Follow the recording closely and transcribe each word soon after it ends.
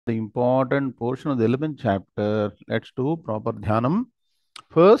the important portion of the 11th chapter. Let's do proper dhyanam.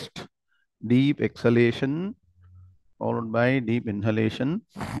 First, deep exhalation, followed by deep inhalation.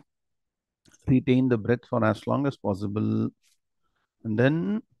 Retain the breath for as long as possible. And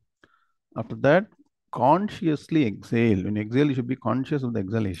then, after that, consciously exhale. When you exhale, you should be conscious of the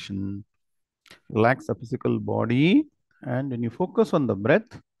exhalation. Relax the physical body. And when you focus on the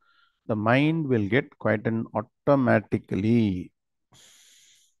breath, the mind will get quietened automatically.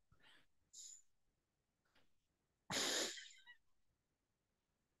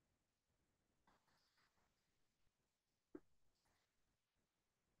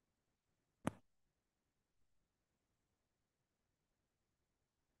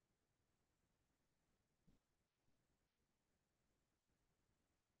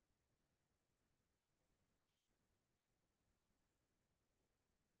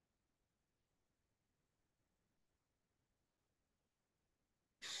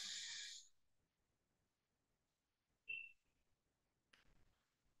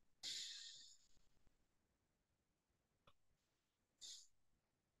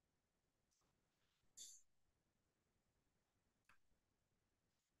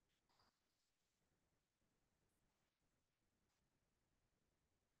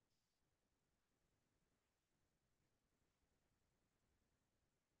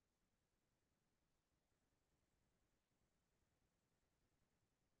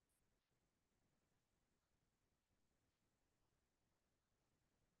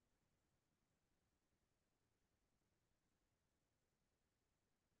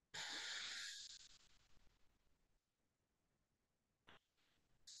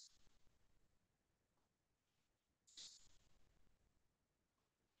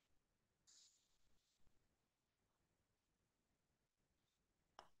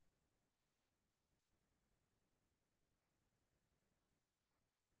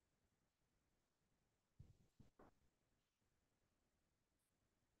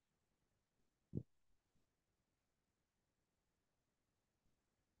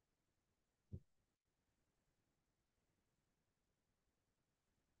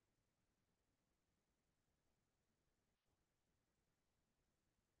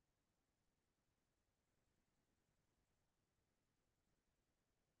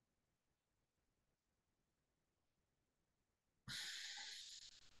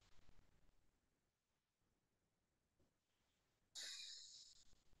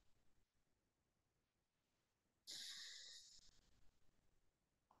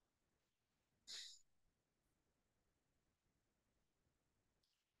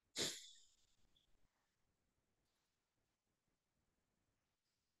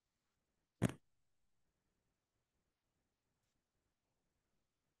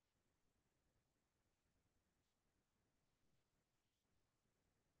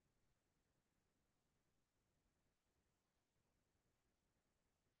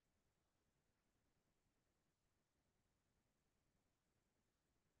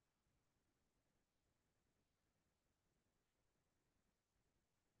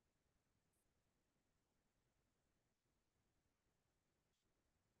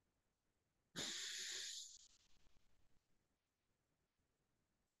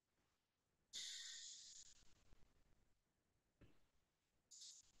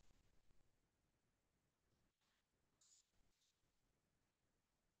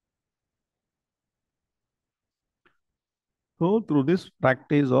 So, through this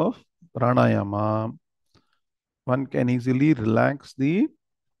practice of pranayama, one can easily relax the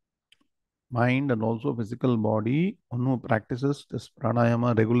mind and also physical body. One who practices this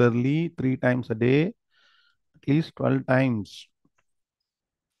pranayama regularly 3 times a day, at least 12 times,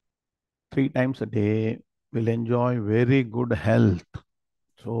 3 times a day, will enjoy very good health.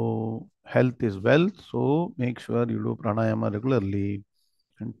 So, health is wealth. So, make sure you do pranayama regularly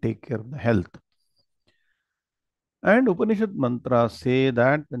and take care of the health. And Upanishad mantras say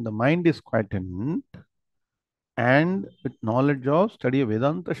that when the mind is quietened, and with knowledge of study of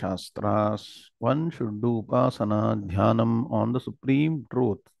Vedanta Shastras, one should do upasana, dhyanam on the supreme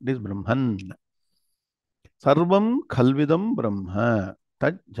truth. It is Brahman. Sarvam khalvidam Brahma.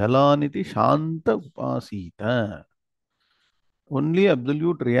 Tat jalaniti shanta upasita. Only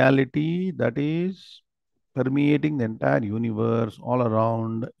absolute reality that is permeating the entire universe all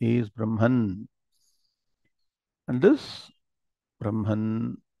around is Brahman. And this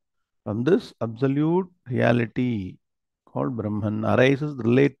Brahman, from this absolute reality called Brahman, arises the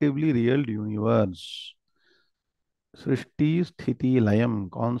relatively real universe. Srishti, Sthiti,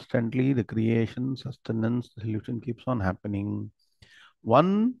 Layam, constantly the creation, sustenance, the solution keeps on happening.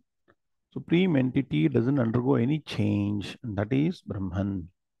 One supreme entity doesn't undergo any change, and that is Brahman.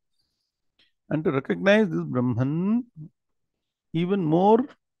 And to recognize this Brahman even more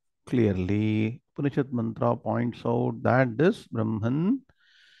clearly, Upanishad mantra points out that this Brahman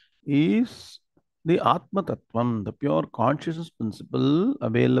is the Atma Tattvam, the pure consciousness principle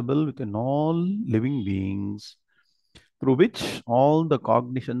available within all living beings, through which all the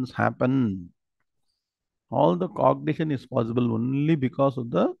cognitions happen. All the cognition is possible only because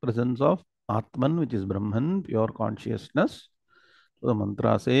of the presence of Atman, which is Brahman, pure consciousness. So the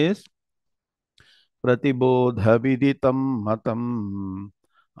mantra says, Pratibodha viditam matam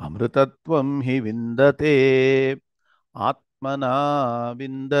amritatvam hi vindate atmana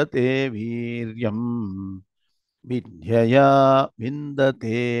vindate viryam Vidyaya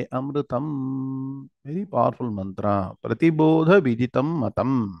Vindate Amritam. Very powerful mantra. Pratibodha Viditam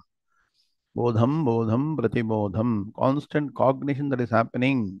Matam. Bodham Bodham Pratibodham. Constant cognition that is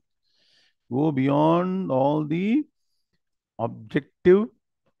happening. Go beyond all the objective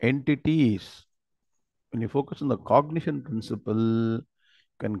entities. When you focus on the cognition principle, you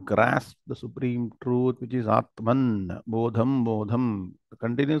can grasp the supreme truth, which is Atman. Bodham Bodham. The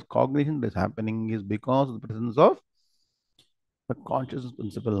continuous cognition that is happening is because of the presence of the consciousness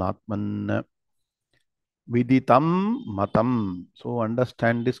principle Atman. Viditam matam. So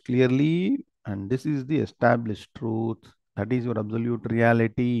understand this clearly, and this is the established truth. That is your absolute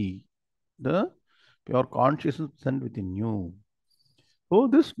reality. The pure consciousness present within you. So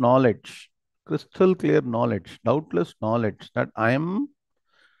this knowledge, crystal clear knowledge, doubtless knowledge that I am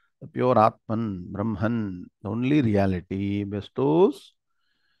the pure Atman, Brahman, the only reality, bestows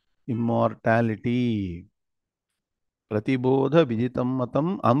immortality. Pratibodha viditam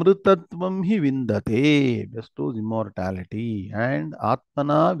matam amritatvam hi vindate, bestows immortality, and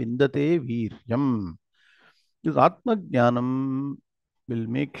atmana vindate viryam. This atma jnanam will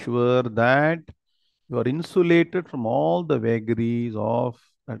make sure that you are insulated from all the vagaries of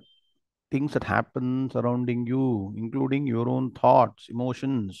things that happen surrounding you, including your own thoughts,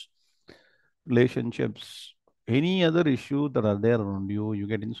 emotions, relationships, any other issue that are there around you. You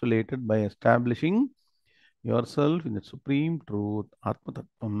get insulated by establishing yourself in the supreme truth, Atma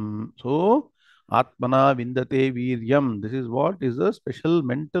Tattvam. So, Atmana Vindate Viryam. This is what is a special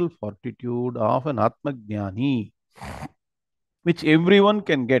mental fortitude of an Atma Jnani, which everyone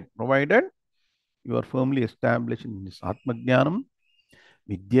can get, provided you are firmly established in this Atma Jnanam.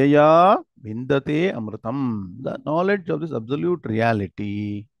 Vidyaya Vindate Amritam. The knowledge of this absolute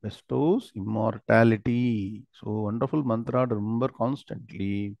reality bestows immortality. So, wonderful mantra to remember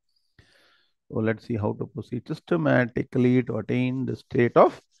constantly. So let's see how to proceed systematically to attain the state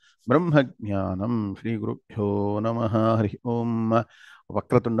of Brahmajnanam. Shri Gurubhyo Namaha Hari Om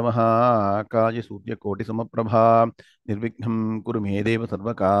Vakratundamaha Akaji Surya Koti Samaprabha Nirvigham Kuru Medeva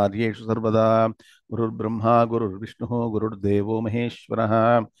Sarvakaryeshu Sarvada Gurur Brahma Gurur Vishnu Gurur Devo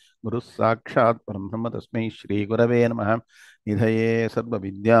Maheshwaraha Guru Sakshat Parambrahma Tasmai Shri Gurave Namaha Nidhaye Sarva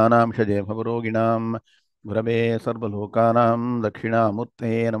Vidyanam Shaje Bhavaroginam Gurave Sarva Lokanam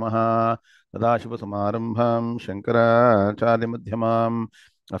Dakshinamurte Namaha सदाशिवसमारम्भां शङ्कराचार्यमध्यमाम्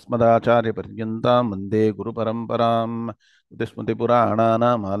अस्मदाचार्यपर्यन्तां वन्दे गुरुपरम्परां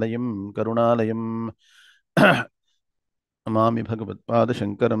स्मृतिपुराणानामालयं करुणालयं नमामि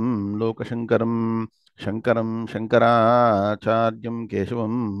भगवत्पादशङ्करं लोकशङ्करं शङ्करं शङ्कराचार्यं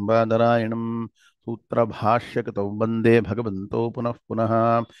केशवं बादरायणं सूत्रभाष्यकृतौ वन्दे भगवन्तौ पुनः पुनः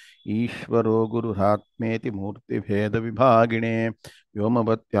ईश्वरो गुरुरात्मेति मूर्तिभेदविभागिने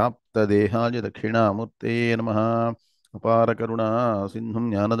व्योमवत्याप्तदेहाय दक्षिणामूर्ते नमः अपारकरुणा सिन्धुं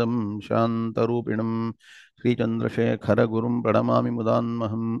ज्ञानदं शान्तरूपिणं श्रीचन्द्रशेखरगुरुं प्रणमामि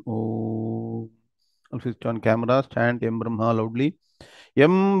मुदान्महम् ॐ. I'll switch on camera, chant Yam Brahma loudly.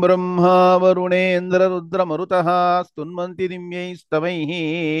 Yam Brahma Varunendra Rudra Marutaha Stunmanti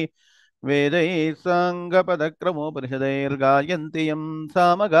Dimyaistavaihi Vedai Sangapadakrammo Parishadair Gayanti Yam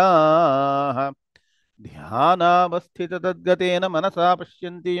Samagaha Dhyanavasthita Tadgatena Manasa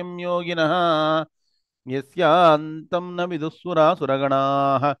Pashyanti Yam Yoginaha Yasyantam na vidusura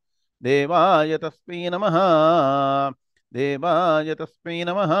suraganaha Devaya Tasmai Namaha Devaya Tasmai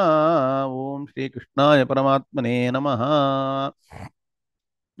Namaha Om Shri Krishnaya Paramatmane Namaha.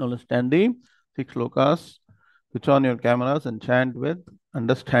 Now let's stand the 6 shlokas. Switch on your cameras and chant with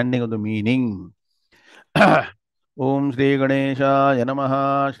understanding of the meaning. Om Shri Ganeshaya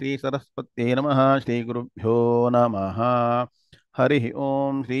Namaha Shri Saraswate Namaha Shri Gurubhyo Namaha Hari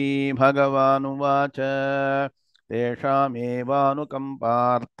Om Shri Bhagavanuvacha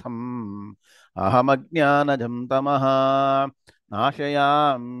Teshamevanukampartham Ahamajnanajam Tamaha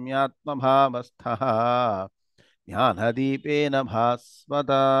Nashayamyatmabhavasthaha Jnanadipena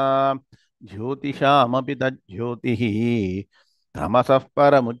Bhasvata Jyotishamapi Tajyotihi तमसः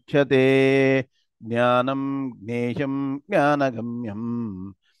परमुच्यते ज्ञानं ज्ञेयं ज्ञानगम्यं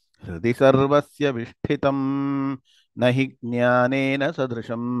हृदि सर्वस्य विष्ठितं न हि ज्ञानेन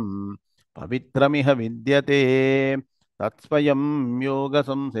सदृशं पवित्रमिह विद्यते तत्स्वयं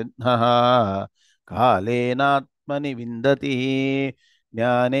योगसंसिद्धः कालेनात्मनि विन्दति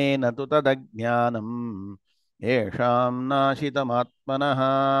ज्ञानेन तु तदज्ञानं येषां नाशितमात्मनः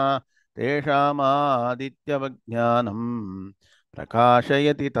तेषामादित्यवज्ञानं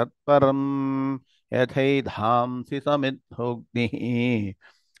प्रकाशयति तत्परं यथैधांसि समिद्धोऽग्निः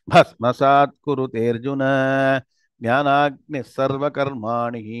भस्मसात् कुरुतेऽर्जुन ज्ञानाग्निः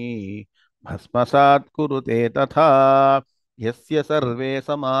सर्वकर्माणि भस्मसात् कुरुते तथा यस्य सर्वे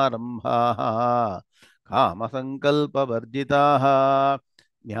समारम्भाः कामसङ्कल्पवर्जिताः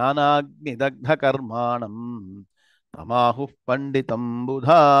ज्ञानाग्निदग्धकर्माणं तमाहुः पंडितं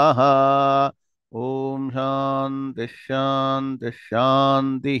बुधाः ओम शांति शांति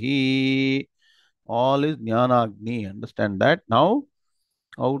शांति all is jnanagni. Understand that now.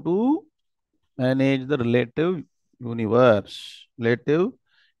 How to manage the relative universe, relative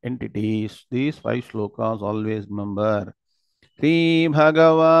entities. These five shlokas always remember.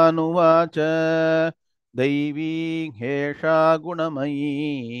 श्रीभगवानुवाच दैवी ह्येषा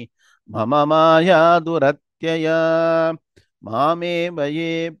गुणमयी मम माया दुरत्यया मामेव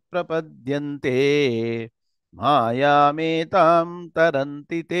ये प्रपद्यन्ते मायामेतां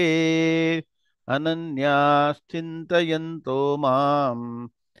तरन्ति ते अनन्याश्चिन्तयन्तो मां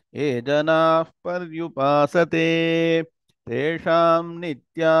ये जनाः पर्युपासते तेषां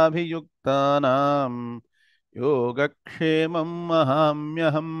नित्याभियुक्तानां योगक्षेमं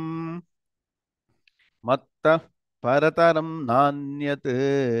महाम्यहम् मत्तः परतरं नान्यत्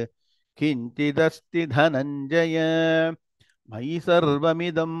किञ्चिदस्ति धनञ्जय मयि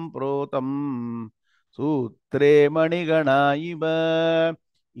सर्वमिदं प्रोतं सूत्रे मणिगणा इव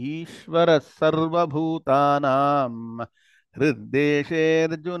ईश्वरः सर्वभूतानां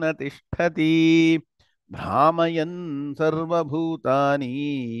हृद्देशेऽर्जुन तिष्ठति भ्रामयन् सर्वभूतानि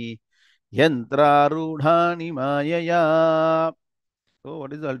यन्त्रारूढानि मायया. So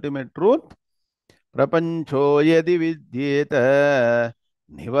what is the ultimate truth? प्रपंचो यदि विद्येत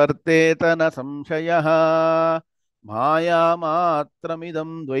निवर्तेत न संशयः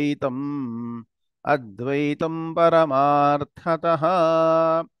मायामात्रमिदं द्वैतम् अद्वैतं परमार्थतः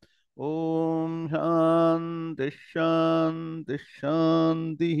ओम शांति शांति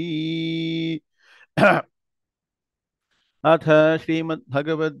शांति. अथ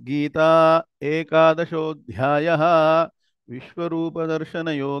श्रीमद्भगवद्गीता एकादशोऽध्यायः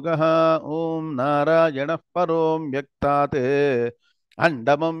विश्वरूपदर्शनयोगः. ओम नारायणः परो व्यक्तात्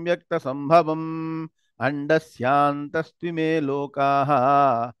अण्डमं व्यक्तसम्भवम् अण्डस्यान्तस्त्विमे लोकाः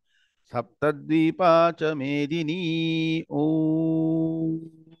सप्तद्वीपा च मेदिनी. ओम.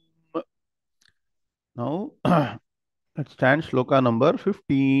 Now let's chant shloka number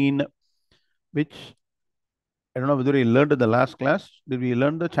 15, which I don't know whether we learned in the last class. Did we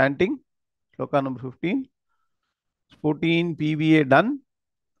learn the chanting? Shloka number 15. 14 PVA done.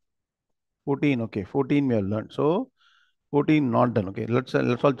 14, okay. 14 we have learned. So 14 not done. Okay. Let's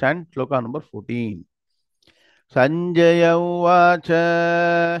all chant shloka number 14. Sanjaya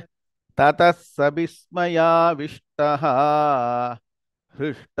uvacha ततः सविस्मयाविष्टः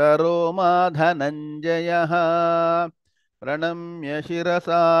हृष्टरो मा धनञ्जयः प्रणम्य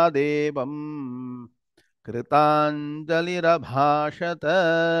शिरसा देवम् कृताञ्जलिरभाषत.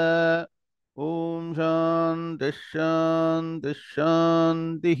 ओम शांति शांति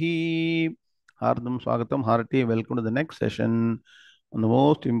शांति. हार्दं स्वागतम, hearty welcome to the next session on the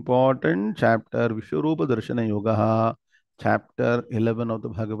most important chapter, Vishwaroopa Darshana Yoga, chapter 11 of the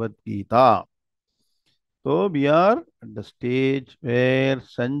Bhagavad Gita. So we are at the stage where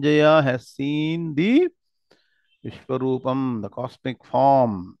Sanjaya has seen the Vishwaroopam, the cosmic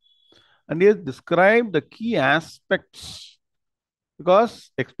form, and he has described the key aspects,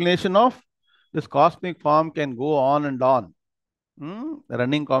 because explanation of this cosmic form can go on and on. The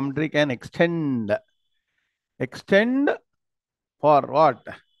running commentary can extend for what?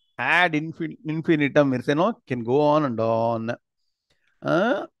 Ad infinitum, can go on and on.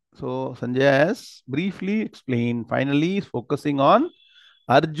 So Sanjay has briefly explained. Finally, is focusing on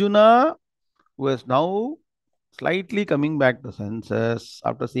Arjuna, who is now slightly coming back to senses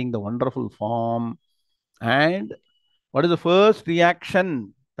after seeing the wonderful form. And what is the first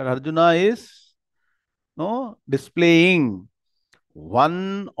reaction that Arjuna is displaying?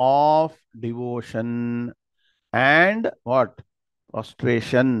 One of devotion and what?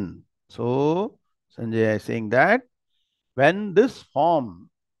 Prostration. So Sanjay is saying that when this form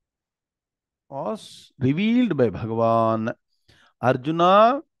was revealed by Bhagavan,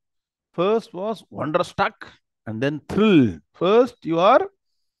 Arjuna first was wonderstruck and then thrilled. First, when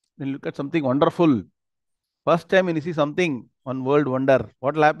you look at something wonderful. First time when you see something, one world wonder,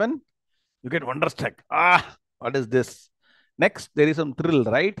 what will happen? You get wonderstruck. Ah, what is this? Next, there is some thrill,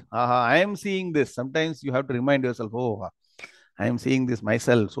 right? Aha, I am seeing this. Sometimes you have to remind yourself, oh, I am seeing this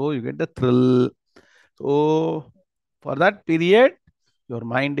myself. So you get the thrill. So for that period, your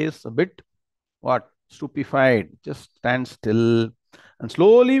mind is a bit what? Stupefied. Just stand still. And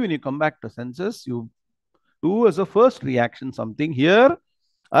slowly, when you come back to senses, you do as a first reaction something. Here,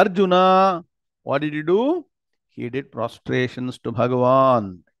 Arjuna, what did he do? He did prostrations to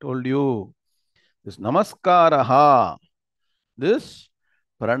Bhagavan. I told you. This namaskaraha, this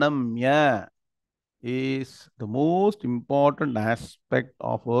pranamya is the most important aspect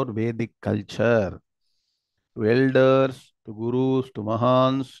of our Vedic culture. To elders, to gurus, to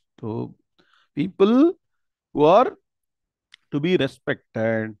mahans, to people who are to be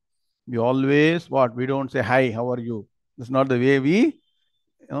respected. We always what? We don't say hi, how are you? That's not the way we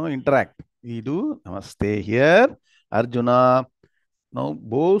interact. We do namaste here. Arjuna now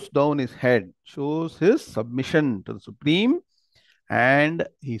bows down his head, shows his submission to the Supreme, and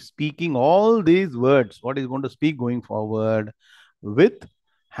he's speaking all these words. What he's going to speak going forward with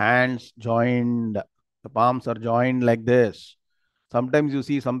hands joined. The palms are joined like this. Sometimes you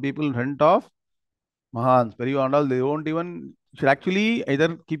see some people in front of Mahans, Periyandal, they won't even, you should actually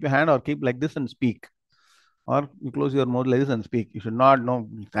either keep your hand or keep like this and speak. Or you close your mouth like this and speak. You should not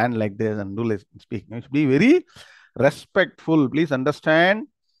stand like this and do like and speak. You should be very respectful. Please understand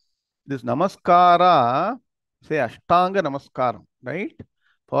this namaskara, say Ashtanga namaskaram, right?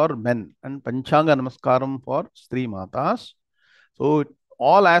 For men and Panchanga namaskaram for Stri Matas. So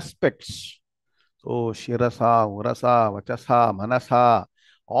all aspects. So Shirasa, Urasa, Vachasa, Manasa,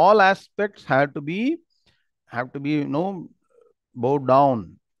 all aspects have to be bowed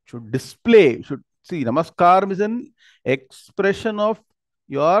down, should display, should see. Namaskaram is an expression of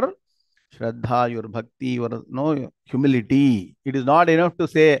your Shraddha, your bhakti, your humility. It is not enough to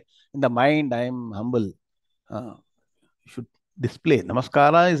say in the mind, I am humble. You should display.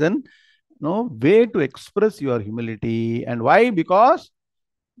 Namaskara is an way to express your humility. And why? Because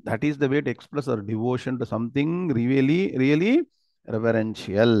that is the way to express our devotion to something really, really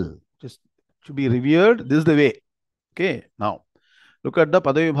reverential. Just to be revered. This is the way. Okay. Now, look at the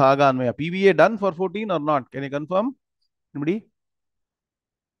Padavibhaga Anvaya. PVA done for 14 or not? Can you confirm? Anybody?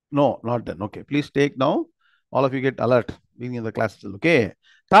 No, not done. Okay. Please take now. All of you get alert being in the class. Okay.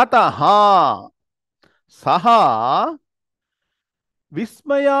 Tataha Saha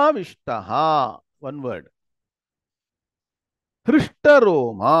Vismaya Vishtaha. One word.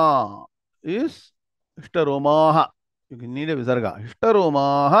 Hrištaroma is Hrištaromaha. You can need a visarga.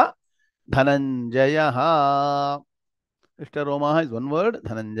 Hrištaromaha Dhananjayaha. Hrištaromaha is one word.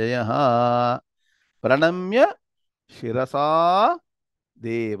 Dhananjayaha. Pranamya Shirasa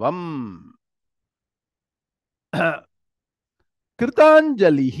Devam.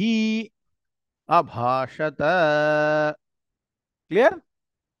 Kritanjalihi Abhashata. Clear?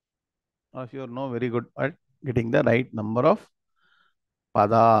 If you know very good at getting the right number of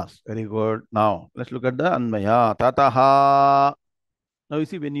padas. Very good. Now, let's look at the Anvaya. Tataha. Now, you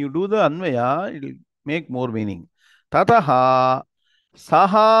see, when you do the Anvaya, it will make more meaning. Tataha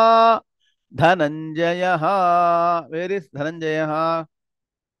Saha Dhananjayaha. Where is Dhananjayaha?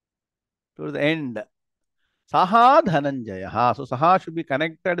 To the end. Saha Dhananjayaha. So, Saha should be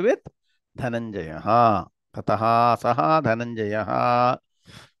connected with Dhananjayaha. Tataha Saha Dhananjayaha.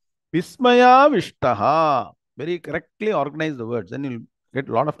 Vismaya Vishtaha. Very correctly organize the words. Then you'll get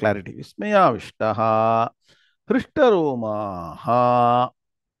a lot of clarity. Vismaya Vishtaha. Hrištaromaha.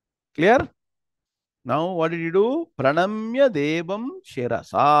 Clear? Now, what did you do? Pranamya Devam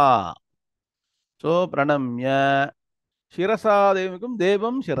Shirasa. So, Pranamya Shirasa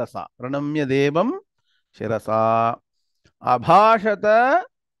Devam Shirasa. Pranamya Devam Shirasa. Abhashata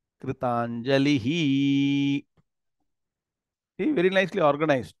Kritanjalihi. See, very nicely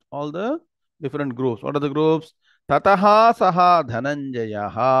organized. All the different groups. What are the groups? Tataha Saha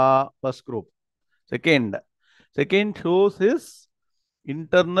Dhananjayaha. First group. Second shows his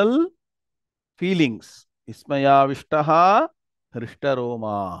internal feelings. Ismaya Vishtaha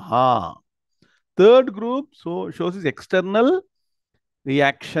Hrištaromaha. Third group shows his external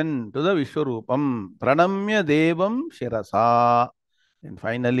reaction to the Vishwarupam. Pranamya Devam Shirasa. And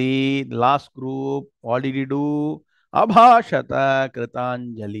finally, the last group, what did he do? Abhashata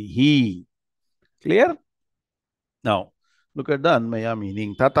Kritanjalihi. Clear? Now, look at the Anmaya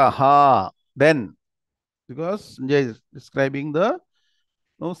meaning. Tataha. Then, because Sanjay is describing the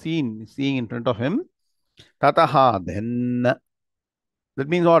scene, seeing in front of him. Tataha. Then, That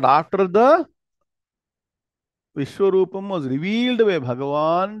means what? After the Vishwarupam was revealed by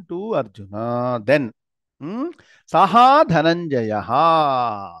Bhagavan to Arjuna, then Saha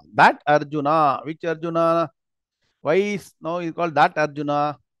Dhananjayaha. That Arjuna, which Arjuna? Why is now is called that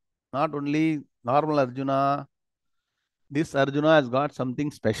Arjuna? Not only normal Arjuna. This Arjuna has got something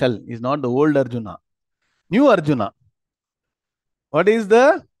special. He's not the old Arjuna. New Arjuna. What is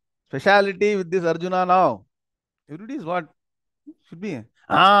the speciality with this Arjuna now? Everybody is what should be.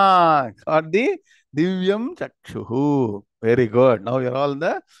 Got the Divyam Chakshuhu. Very good. Now you're all in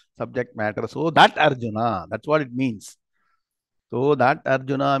the subject matter. So that Arjuna, that's what it means. So that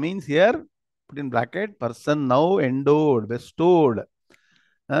Arjuna means here, put in bracket, person now endowed, bestowed.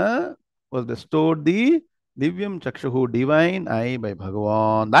 Was bestowed the Divyam Chakshuhu, divine eye by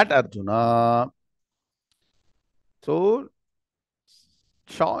Bhagavan. That Arjuna. So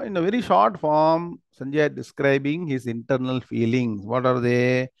in a very short form, Sanjay is describing his internal feelings. What are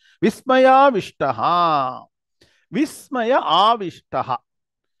they? Vismaya Vishtaha. Vismaya Avishtaha.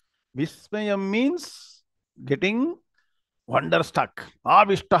 Vismaya means getting wonderstruck.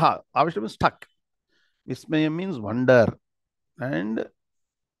 Avishtaha. Avishtaha means stuck. Vismaya means wonder. And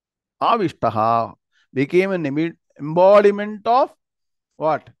Avishtaha became an embodiment of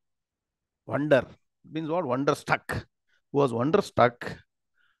what? Wonder. It means what? Wonderstruck. Who was wonderstruck?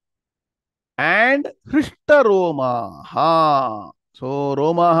 And Hrishta Roma. So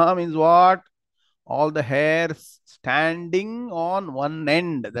Roma means what? All the hairs standing on one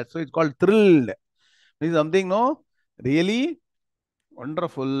end. That's why it's called thrilled. This is something, no? Really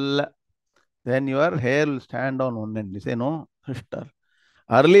wonderful. Then your hair will stand on one end. You say, no, Hrishta.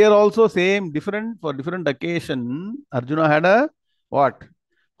 Earlier also same, different for different occasion. Arjuna had a what?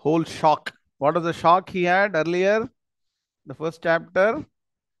 Whole shock. What was the shock he had earlier? The first chapter.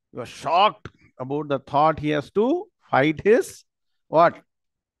 He was shocked about the thought he has to fight his what?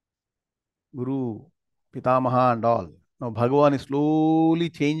 Guru, Pitamaha and all. Now Bhagavan is slowly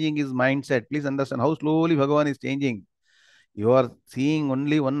changing his mindset. Please understand how slowly Bhagavan is changing. You are seeing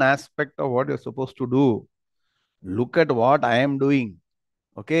only one aspect of what you are supposed to do. Look at what I am doing.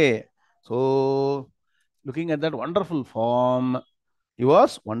 Okay. So looking at that wonderful form, he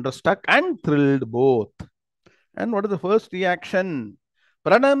was wonderstruck and thrilled both. And what is the first reaction?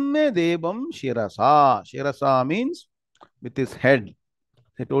 Pranamya Devam Shirasa. Shirasa means with his head.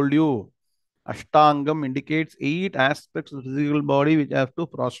 I told you, Ashtangam indicates 8 aspects of the physical body which have to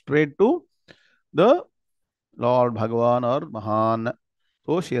prostrate to the Lord Bhagavan or Mahan.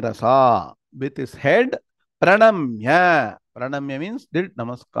 So Shirasa, with his head, Pranamya. Pranamya means did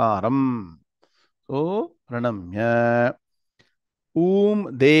Namaskaram. So Pranamya.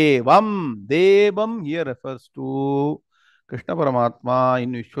 Devam. Devam here refers to Krishna Paramatma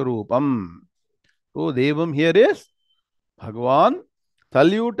in Vishwarupam. So Devam here is Bhagavan,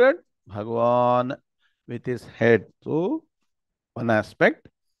 saluted Bhagavan with his head. So one aspect.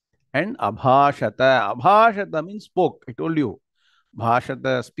 And Abhashata. Abhashata means spoke. I told you.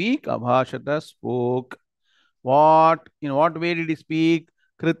 Bhashata speak, Abhashata spoke. What? In what way did he speak?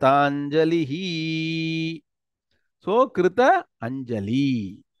 Kritanjalihi. So Krita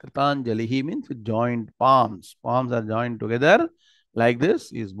Anjali. Kritanjalihi means with joined palms. Palms are joined together like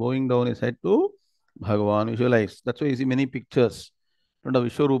this. He is bowing down his head to Bhagavan. Visualize. That's why you see many pictures. In the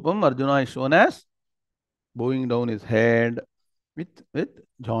Vishwarupam, Arjuna is shown as bowing down his head with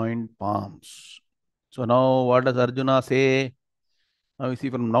joined palms. So now what does Arjuna say? Now you see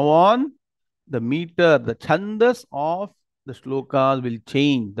from now on, the meter, the chandas of the shlokas will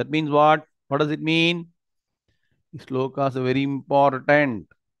change. That means what? What does it mean? The shlokas are very important.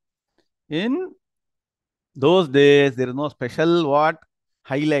 In those days, there is no special what?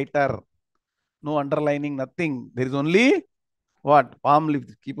 Highlighter. No underlining, nothing. There is only what? Palm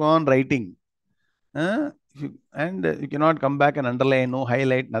leaves. Keep on writing. And you cannot come back and underline, no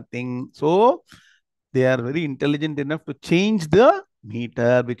highlight, nothing. So they are very intelligent enough to change the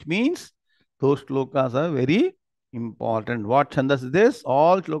meter, which means those shlokas are very important. What chandas is this?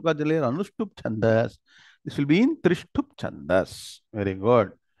 All shlokas are Anushtup chandas. This will be in Trishtup chandas. Very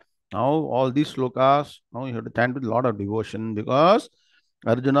good. Now all these shlokas, now you have to chant with a lot of devotion because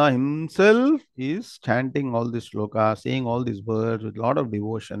Arjuna himself is chanting all these shlokas, saying all these words with a lot of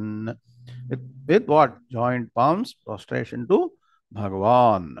devotion. With what? Joint palms, prostration to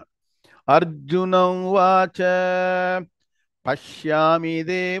Bhagavan. Arjuna vacha pashyami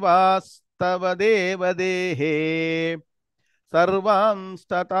devastava devadehe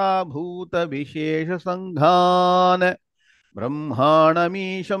sarvanstata bhuta vishesha sanghan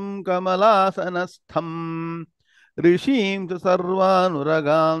brahmanamisham kamalasanastham rishim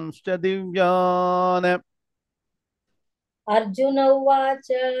sarvanuragamscha divyan. Arjuna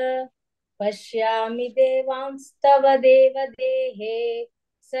uvacha Pashyami devanstava devadehe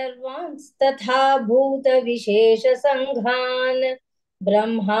sarvanstatha bhuta vishesha sanghan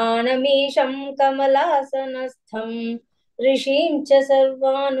brahmanamisham kamalasanastham rishim cha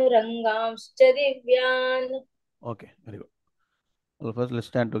sarvanurangamscha divyan. Okay, very good. Well, first let's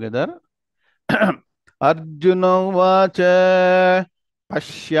stand together. Arjuna vacha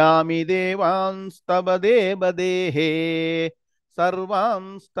pashyami devanstava devadehe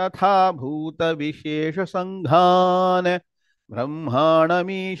sarvanstatha bhuta vishesha sanghan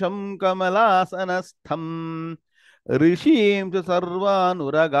brahmanamisham kamalasanastham rishim cha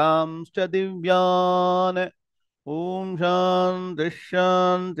sarvanuragamscha divyan. Om Shanti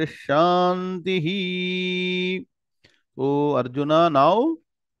Shanti Shanti. So Arjuna now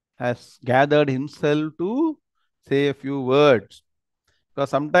has gathered himself to say a few words. Because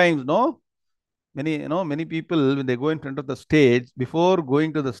sometimes, no, many people when they go in front of the stage, before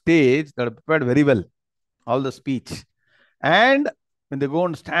going to the stage, they are prepared very well, all the speech. And when they go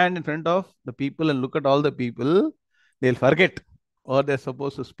and stand in front of the people and look at all the people, they'll forget what they're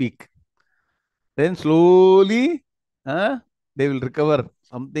supposed to speak. Then slowly, they will recover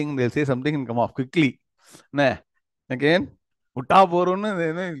something, they'll say something and come off quickly. Nah, again,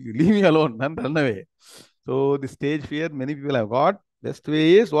 leave me alone, and run away. So the stage fear many people have got. Best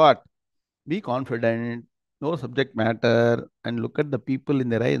way is what? Be confident, know subject matter, and look at the people in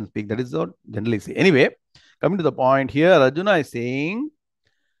their eye and speak. That is what generally say. Anyway, coming to the point here, Arjuna is saying,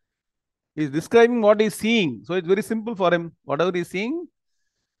 he's describing what he's seeing. So it's very simple for him. Whatever he's seeing.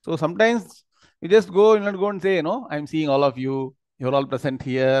 So sometimes you just go, you not go and say, I'm seeing all of you. You're all present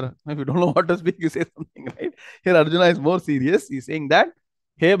here. If you don't know what to speak, you say something, right? Here Arjuna is more serious. He's saying that,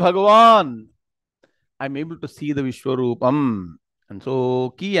 Hey Bhagavan, I'm able to see the Vishwaroopam. And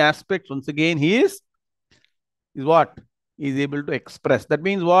so key aspects, once again, he is what? He is able to express. That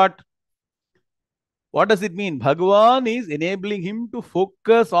means what? What does it mean? Bhagavan is enabling him to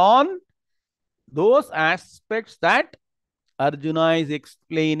focus on those aspects that Arjuna is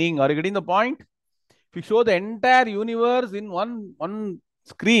explaining. Are you getting the point? If you show the entire universe in one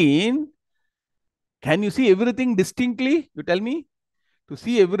screen, can you see everything distinctly? You tell me. To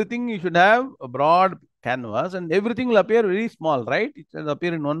see everything, you should have a broad canvas and everything will appear very small, right? It will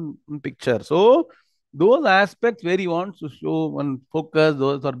appear in one picture. So, those aspects where he wants to show one focus,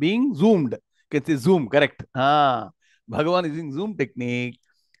 those are being zoomed. You can say zoom, correct. Bhagavan is using zoom technique.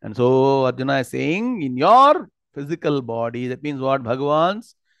 And so, Arjuna is saying, in your physical body, that means what?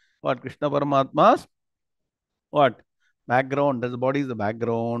 Bhagavan's, what? Krishna Paramatma's, what? Background. The body is the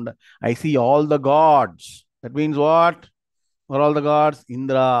background. I see all the gods. That means what? For all the gods,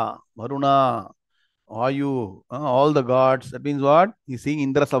 Indra, Varuna, Vayu, all the gods. That means what? He's seeing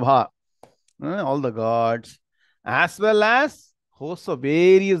Indra Sabha, all the gods, as well as hosts of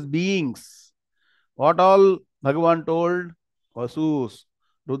various beings. What all Bhagavan told? Vasus,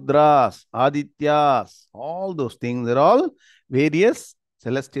 Rudras, Adityas, all those things. They're all various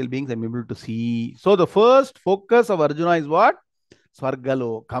celestial beings I'm able to see. So the first focus of Arjuna is what?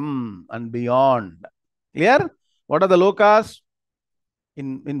 Svargalokam and beyond. Clear? What are the lokas?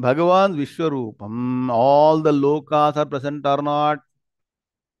 In Bhagavan's Vishwarupam, all the lokas are present or not?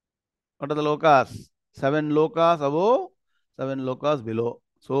 What are the lokas? 7 lokas above, 7 lokas below.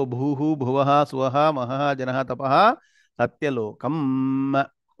 So Bhuhu, Bhuvaha, Swaha, Mahaha, Janaha, Tapaha, Satyalokam.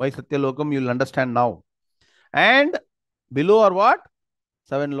 Why Satyalokam? You will understand now. And below are what?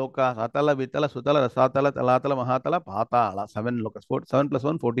 7 lokas. Atala, Vitala, Sutala, Rasatala, Talatala, Mahatala, Patala. 7 lokas. 7 plus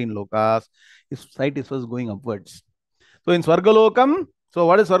 1, 14 lokas. His sight is first going upwards. So in Swargalokam, so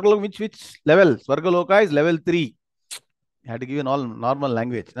what is Swargalokam? Which level? Swargaloka is level 3. You have to give an all normal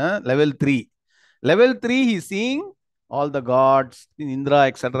language. Level 3. Level 3, he's seeing all the gods, Indra,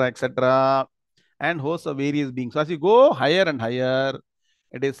 etc., etc., and hosts of various beings. So as you go higher and higher,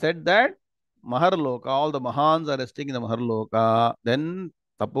 it is said that Maharloka, all the Mahans are resting in the Maharloka. Then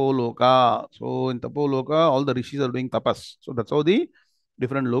Tapoloka. So in Tapoloka, all the rishis are doing tapas. So that's how the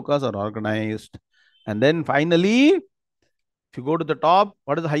different lokas are organized. And then finally, if you go to the top,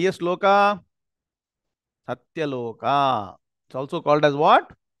 what is the highest loka? Satyaloka. It's also called as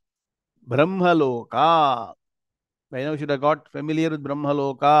what? Brahmaloka. By now you should have got familiar with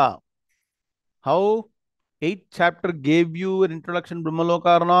Brahmaloka. How? 8th chapter gave you an introduction to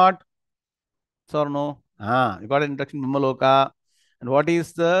Brahmaloka or not? Yes or no? You got an introduction to Brahmaloka. And what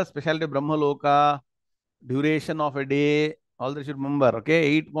is the specialty of Brahmaloka? Duration of a day. All that you should remember.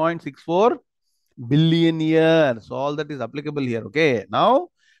 Okay. 8.64 billion years. So all that is applicable here. Okay. Now,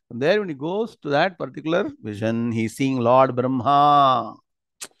 from there, when he goes to that particular vision, he's seeing Lord Brahma.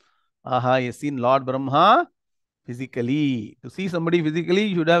 He's seen Lord Brahma physically. To see somebody physically,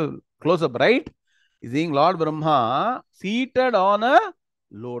 you should have close up, right? He's seeing Lord Brahma seated on a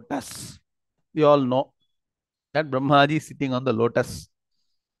lotus. We all know that Brahmaji is sitting on the lotus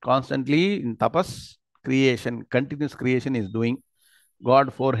constantly in tapas, creation, continuous creation is doing.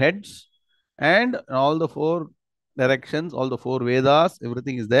 God four heads and all the four directions, all the four Vedas,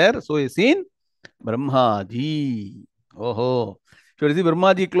 everything is there. So he's seen Brahmaji. Oh, should you see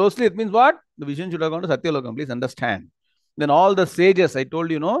Brahmaji closely? It means what? The vision should have gone to Satyalokam. Please understand. Then all the sages, I told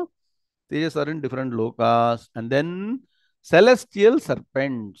you, no, sages are in different lokas, and then celestial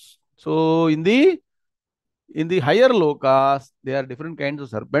serpents. So in the higher lokas, there are different kinds of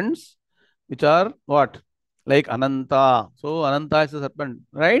serpents, which are what? Like Ananta. So Ananta is a serpent,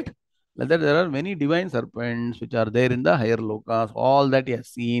 right? Like that, there are many divine serpents which are there in the higher lokas. All that he has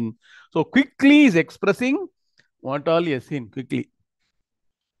seen. So quickly is expressing what all he has seen. Quickly.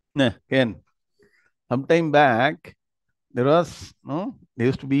 Ken. Sometime back, there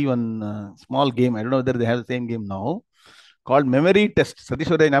used to be one small game. I don't know whether they have the same game now, called memory test.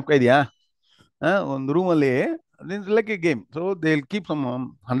 Satishwara, ಜ್ಞಾಪಕ ಇದೆಯಾ? ಒಂದು ರೂಮಲ್ಲಿ like a game. So they'll keep some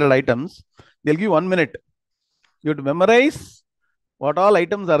 100 items. They'll give 1 minute. You have to memorize what all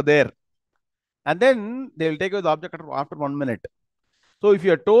items are there. And then they will take away the object after 1 minute. So if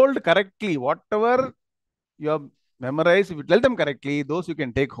you are told correctly, whatever you have memorized, if you tell them correctly, those you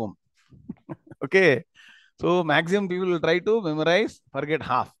can take home. Okay. So maximum people will try to memorize, forget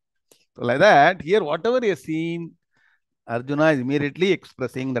half. So like that, here whatever you have seen, Arjuna is immediately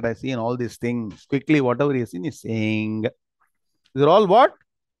expressing that I see in all these things. Quickly, whatever he has seen is saying. These are all what?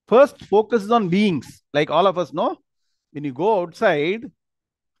 First focus on beings. Like all of us know, when you go outside,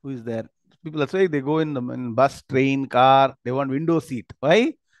 who is there? People, that's why they go in bus, train, car, they want window seat.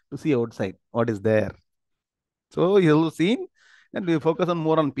 Why? To see outside what is there. So you have seen, and we focus on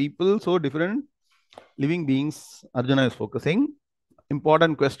more on people. So different living beings, Arjuna is focusing.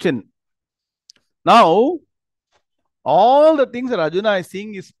 Important question. Now, all the things that Arjuna is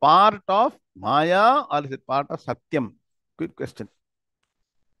seeing is part of Maya or is it part of Satyam? Quick question.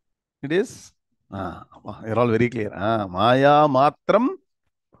 It is, you're all very clear. Maya matram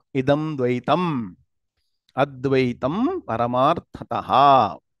idam dvaitam advaitam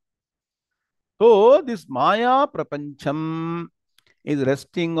paramarthataha. So this Maya prapancham is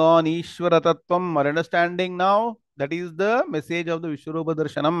resting on Ishvara Tattvam. Are understanding now? That is the message of the Vishwaroopa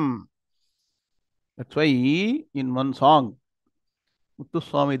Darshanam. That's why in one song,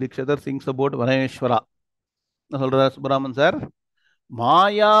 Muthuswami Dikshitar sings about Vaneshwara. Brahman sir,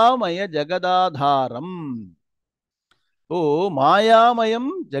 Maya Maya Jagadadharam. So Maya Mayam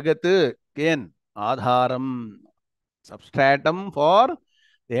Jagat Ken Adharam, substratum for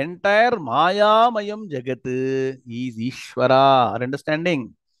the entire Maya Mayam Jagat is Ishvara. Are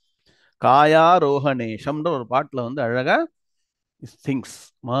understanding? Kaya Rohanesham ஒரு பாட்டுல வந்து அழகா things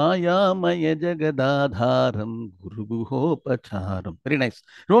Maya Jagadadharam Guru Guhopacharam. Very nice.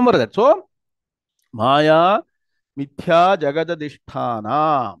 Remember that. So Maya Mithya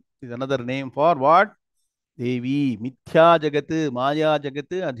Jagadadisthana is another name for what? Devi. Mithya Jagat, Maya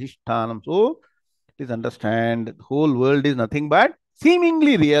Jagat Adhishtanam. So please understand, the whole world is nothing but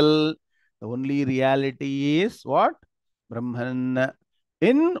seemingly real. The only reality is what? Brahman.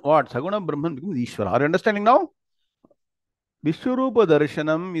 In what? Saguna Brahman becomes Ishvara. Are you understanding now? Vishwaroopa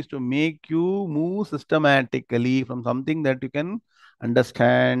Darshanam is to make you move systematically from something that you can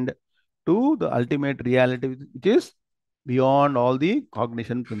understand to the ultimate reality, which is beyond all the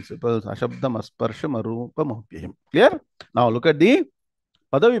cognition principles. Ashabdam, Asparsham, Arupam, Apyayam. Clear? Now look at the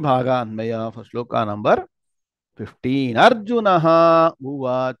Padavibhaga Anmaya for Shloka number 15. Arjunaha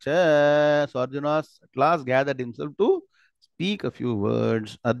Uvacha. So Arjuna at last gathered himself to speak a few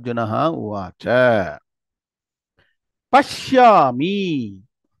words. Arjunaha Uvacha. Pashyami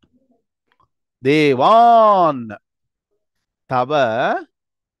Devan Tava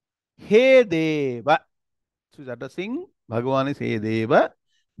He Deva. So he's addressing Bhagavan is He Deva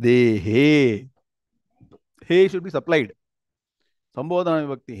Dehe. He should be supplied. Sambodhana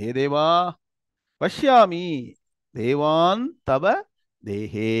Vibhakti. He Deva Pashyami Devan Tava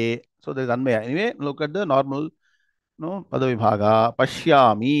Dehe. So there's Anmaya. Anyway, look at the normal Padavibhaga.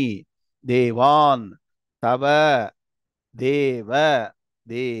 Pashyami Devan Tava Deva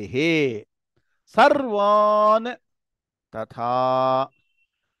Dehe Sarvan Tatha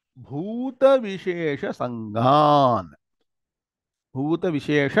Bhuta Vishesha Sanghan. Bhuta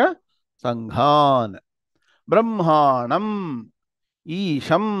Vishesha Sanghan. Brahmanam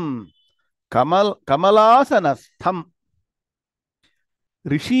Isham Kamalasanastham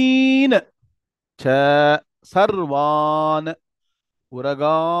Rishin Cha Sarvan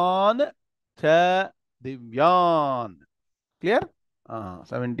Uragan Cha Divyan. Clear?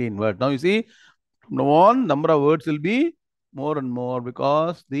 17 words. Now you see, from now on, number of words will be more and more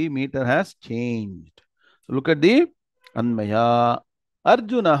because the meter has changed. So look at the Anmaya.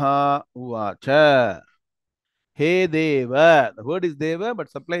 Arjunaha uvacha. He Deva. The word is Deva, but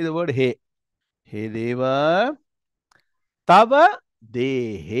supply the word He. He Deva. Tava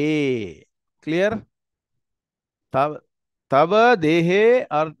Dehe. Clear? Tava, Tava Dehe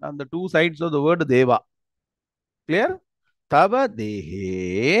are on the two sides of the word Deva. Clear? Tava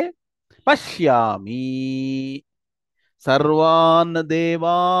Dehe. Pashyami. Sarvan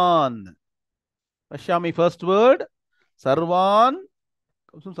Devan. Pashyami first word. Sarvan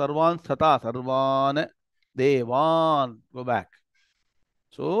comes from Sarvan Sthata. Sarvan Devan. Go back.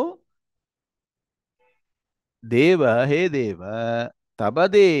 So, Deva, He Deva,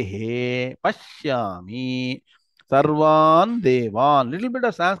 Tabadehe, Pashyami, Sarvan Devan. Little bit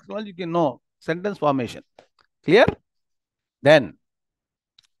of Sanskrit you can know. Sentence formation. Clear? Then,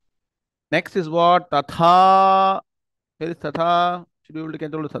 next is what? Tatha. Where is Tatha? Should be able to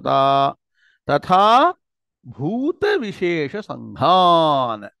control Tatha. Tatha Bhuta Vishesha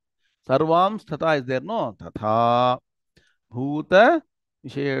Sanghan. Sarvam Tatha is there, no? Tatha Bhuta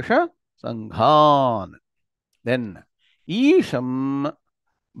Vishesha Sanghan. Then, Isham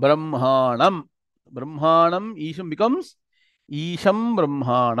Brahmanam. Brahmanam, Isham becomes Isham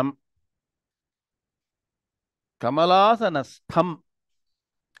Brahmanam. Kamalasanastham.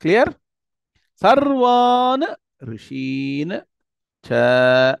 Clear? Sarvan Rishin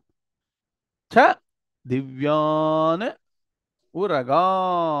Cha Cha Divyan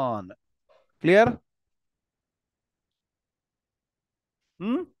Uragan. Clear?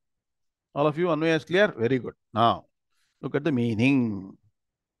 Hmm? All of you, Anvaya is clear? Very good. Now, look at the meaning.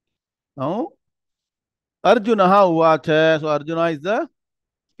 Now, Arjuna uvacha. So, Arjuna is the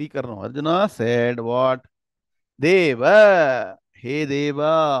speaker now. Arjuna said what? Deva. Hey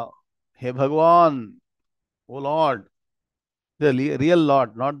Deva. Hey Bhagwan. O Lord. The real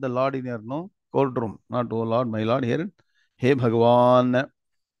Lord, not the Lord in your no courtroom. Not O Lord, my Lord here. Hey Bhagwan.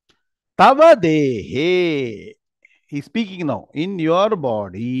 Tava Dehe. He's speaking now. In your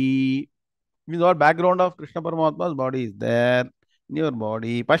body. Means what background of Krishna Paramatma's body is there. In your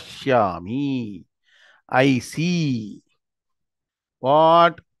body. Pashyami. I see.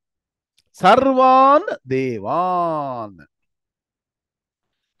 What? Sarvan Devan.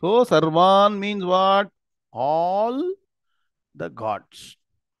 So Sarvan means what? All the gods.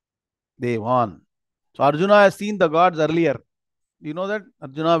 Devan. So Arjuna has seen the gods earlier. You know that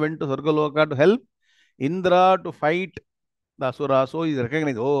Arjuna went to Sargaloka to help Indra to fight the Asura. So he's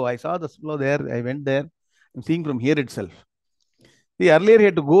recognized, oh, I saw the fellow there, I went there. I'm seeing from here itself. See, earlier he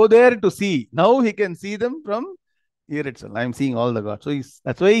had to go there to see. Now he can see them from here itself. I'm seeing all the gods. So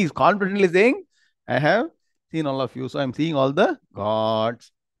that's why he's confidently saying, I have seen all of you. So I'm seeing all the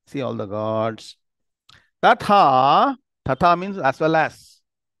gods. See all the gods. Tatha, Tatha means as well as.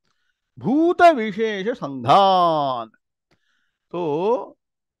 Bhuta Vishesha Sanghan. So,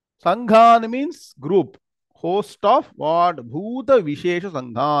 Sanghan means group. Host of what? Bhuta Vishesha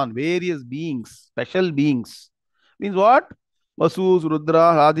Sanghan. Various beings, special beings. Means what? Vasus,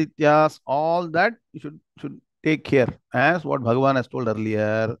 Rudra, Adityas, all that you should take care. As what Bhagavan has told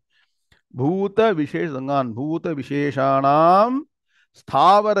earlier. Bhuta Vishesh Sanghan. Bhuta Visheshanam.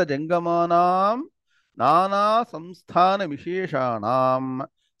 Sthavara Jangamanam. Nana Samsthana Visheshanam.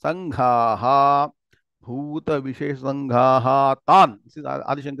 Sanghaha. Bhuta Vishesh Sanghaha Tan. This is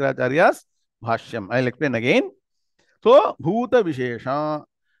Adi Shankaracharya's Bhashyam. I'll explain again. So, Bhuta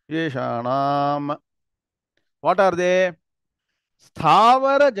Visheshanam. What are they?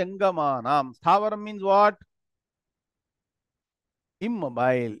 Sthavara Jangamanam. Sthavara means what?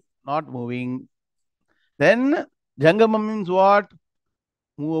 Immobile, not moving. Then Jangamam means what?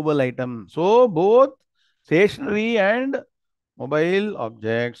 Movable item. So both stationary and mobile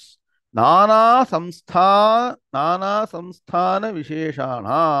objects. Nana samsthana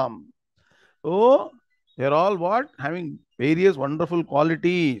visheshanam. So they're all what? Having various wonderful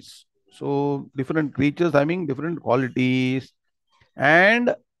qualities. So different creatures having different qualities.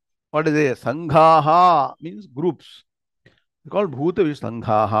 And what is it? Sanghaha means groups. It's called Bhuta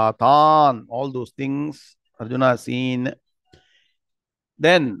Vishanghaha, Tan, all those things Arjuna has seen.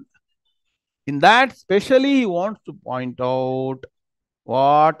 Then, in that, specially, he wants to point out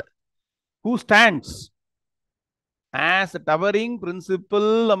what? Who stands as a towering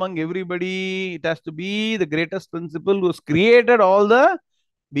principle among everybody. It has to be the greatest principle who has created all the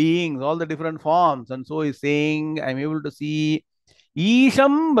beings, all the different forms. And so he's saying, I'm able to see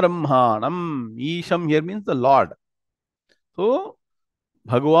Isham Brahmanam. Isham here means the Lord. So,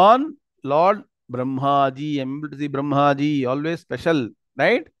 Bhagavan, Lord Brahmaji, able to see Brahmaji, always special,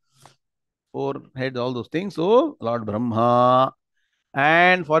 right? Four heads, all those things. So, Lord Brahma.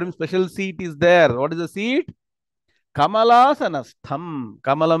 And for him, special seat is there. What is the seat? Kamalasana.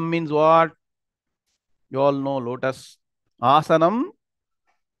 Kamalam means what? You all know lotus. Asanam,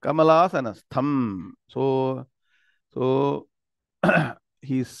 Kamalasana. So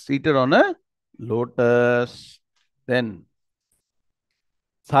he is seated on a lotus. Then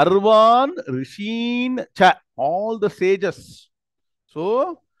Sarvan Rishin Cha, all the sages.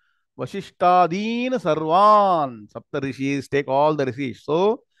 So Vasishtadin Sarvan, Sapta Rishis, take all the rishis.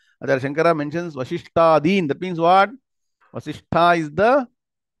 So Acharya Shankara mentions Vasishtadin. That means what? Vasishtha is the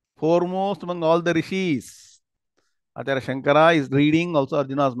foremost among all the rishis. Acharya Shankara is reading also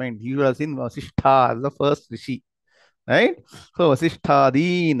Arjuna's mind. He would have seen Vasishtha as the first rishi. Right? So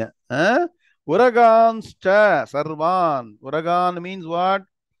Vasishtadin. Uraganscha Sarvan. Uragan means what?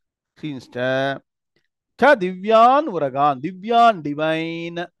 Means cha. Cha Divyan Uragan. Divyan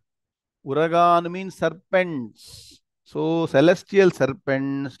divine. Uragan means serpents. So celestial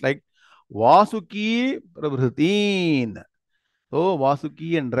serpents like Vasuki Prabhritin. So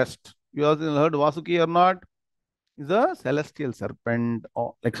Vasuki and rest. You also heard Vasuki or not? Is a celestial serpent,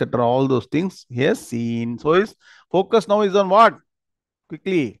 etc. All those things he has seen. So his focus now is on what?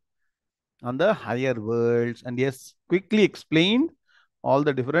 Quickly on the higher worlds, and he has quickly explained all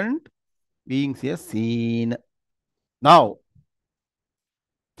the different beings he has seen. Now,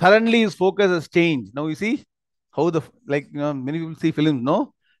 suddenly his focus has changed. Now you see how many people see films,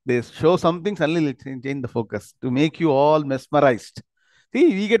 no? They show something, suddenly change the focus to make you all mesmerized. See,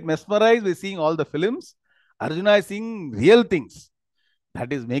 we get mesmerized by seeing all the films. Arjuna is seeing real things.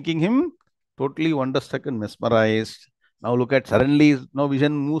 That is making him totally wonderstruck and mesmerized. Now look at suddenly now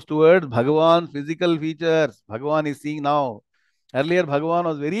vision moves towards Bhagavan's physical features. Bhagavan is seeing now. Earlier Bhagavan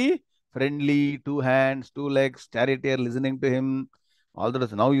was very friendly, two hands, two legs, charioteer listening to him. All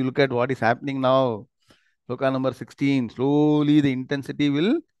that. Now you look at what is happening now. Loka number 16. Slowly the intensity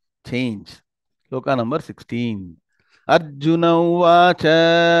will change. Loka number 16. Arjuna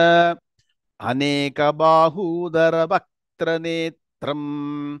vacha Aneka bahudara bhaktra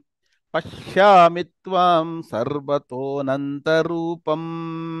netram Pashyami tvam sarvato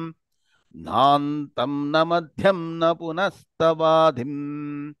nantarupam Nantam na madhyam na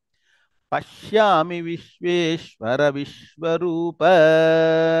punastavadim Pashyami Vishweshwara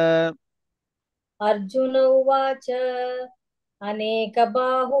Vishwarupa. Arjun उवाच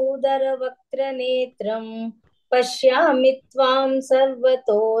अनेकबाहूदरवक्त्रनेत्रं पश्यामि त्वां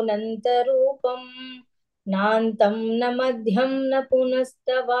सर्वतोऽनन्तरूपं नान्तं न मध्यं न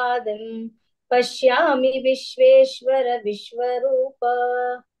पुनस्तवादिं पश्यामि विश्वेश्वर विश्वरूप.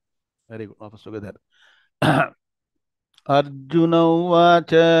 Very good. Office together. Arjuna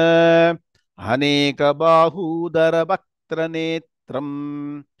vacha Aneka bahudara bhaktra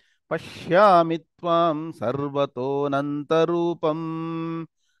netram Pashyami tvam sarvato nantarupam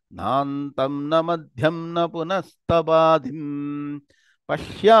Nantam na madhyam na punastavadim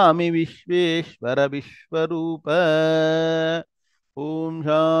Pashyami Vishweshwara Vishwarupa. Om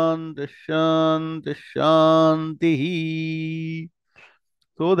Shanti Shanti Shanti.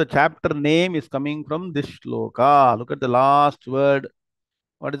 So the chapter name is coming from this shloka. Look at the last word.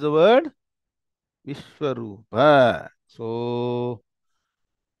 What is the word? Vishwaroopa. So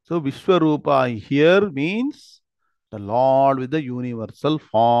Vishwaroopa here means the Lord with the universal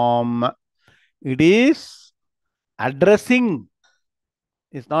form. It is addressing.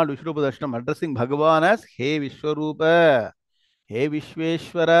 It's not Vishwaroopa Darshanam, addressing Bhagavan as Hey Vishwaroopa, Hey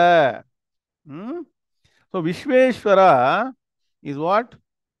Vishweshwara. So Vishweshwara is what?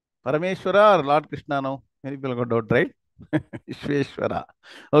 Parameshwara or Lord Krishna now? Many people got doubt, right? Vishweshwara.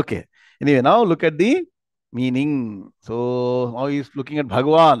 Okay. Anyway, now look at the meaning. So now he's looking at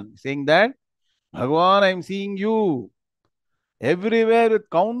Bhagavan, saying that Bhagavan, I am seeing you everywhere with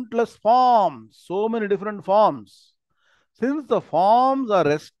countless forms, so many different forms. Since the forms are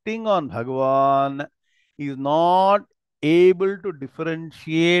resting on Bhagavan, he is not able to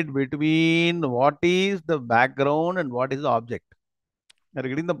differentiate between what is the background and what is the object. Are you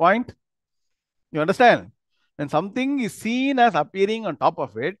getting the point? You understand? When something is seen as appearing on top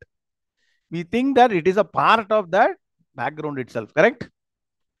of it, we think that it is a part of that background itself, correct?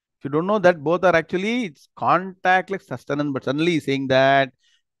 If you don't know that both are actually, it's contact like sustenance, but suddenly he's saying that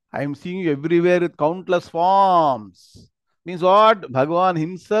I am seeing you everywhere with countless forms. Means what? Bhagavan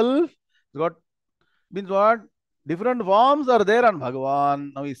himself got, means what? Different forms are there on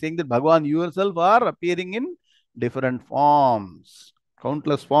Bhagavan. Now he's saying that Bhagavan yourself are appearing in different forms,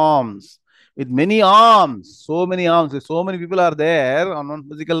 countless forms, with many arms, so many arms. If so many people are there on one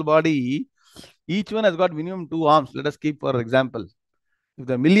physical body, Each one has got minimum 2 arms. Let us keep for example. If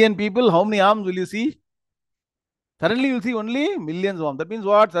there are million people, how many arms will you see? Suddenly you will see only millions of arms. That means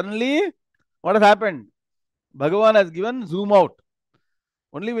what? Suddenly, what has happened? Bhagavan has given zoom out.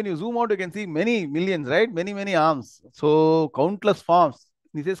 Only when you zoom out, you can see many millions, right? Many, many arms. So countless forms.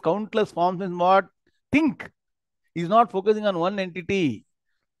 He says countless forms means what? Think. He's not focusing on one entity.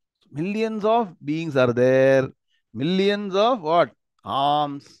 Millions of beings are there. Millions of what?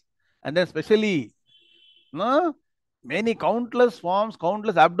 Arms. And then especially, no? Many countless forms,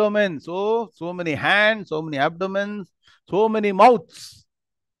 countless abdomens. So many hands, so many abdomens, so many mouths,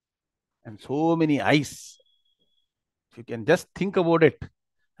 and so many eyes. If you can just think about it,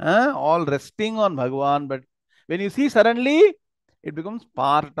 all resting on Bhagavan. But when you see suddenly, it becomes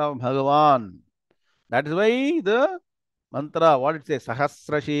part of Bhagavan. That is why the mantra, what it says,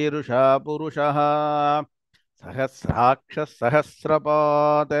 Sahasrashirusha Purushaha Sahasraksha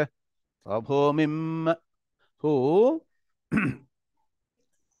Sahasrapat Sabhomim. So,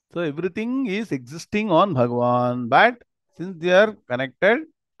 so everything is existing on Bhagavan. But since they are connected,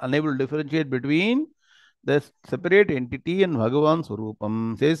 unable to differentiate between the separate entity and Bhagavan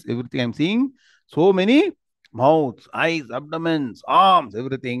Swarupam, says everything I'm seeing, so many mouths, eyes, abdomens, arms,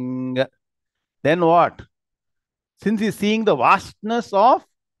 everything. Then what? Since he's seeing the vastness of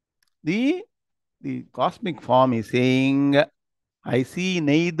the, the cosmic form, he's saying, I see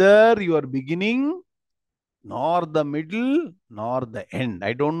neither your beginning nor the middle nor the end.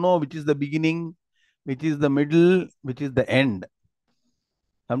 I don't know which is the beginning, which is the middle, which is the end.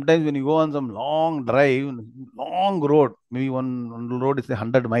 Sometimes when you go on some long drive, long road, maybe one road is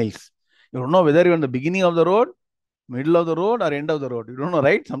 100 miles, you don't know whether you're in the beginning of the road, middle of the road, or end of the road. You don't know,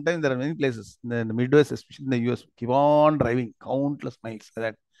 right? Sometimes there are many places in the Midwest, especially in the US, keep on driving countless miles like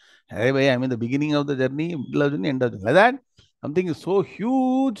that. Hey, I'm in the beginning of the journey, middle of the journey, end of the journey. Like that, something is so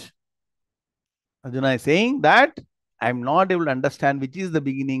huge. Arjuna is saying that I'm not able to understand which is the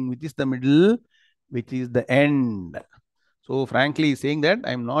beginning, which is the middle, which is the end. So frankly, he's saying that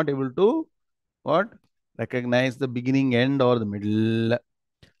I'm not able to what? Recognize the beginning, end, or the middle.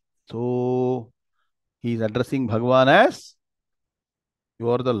 So he is addressing Bhagavan as you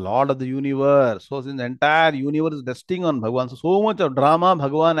are the Lord of the universe. So since the entire universe is resting on Bhagavan, so much of drama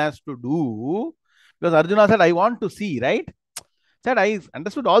Bhagavan has to do. Because Arjuna said, I want to see, right? Said, I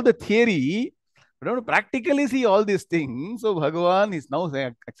understood all the theory, but I want to practically see all these things. So Bhagavan is now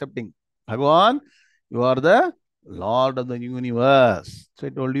saying, accepting. Bhagavan, you are the Lord of the universe. So I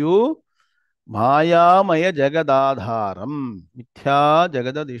told you, Mayamaya Jagadadharam, Mithya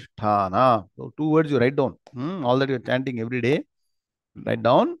Jagadadisthana. So 2 words you write down. All that you're chanting every day, write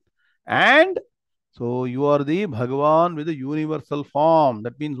down. And so you are the Bhagavan with the universal form.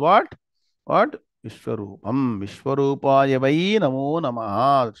 That means what? What? Vishwarupam. Vishwarupaya vai namo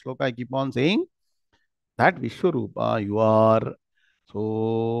namaha. That sloka I keep on saying. That Vishwarupa you are.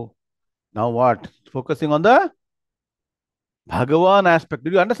 So now what? Focusing on the Bhagavan aspect.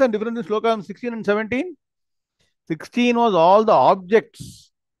 Did you understand the difference in sloka 16 and 17? 16 was all the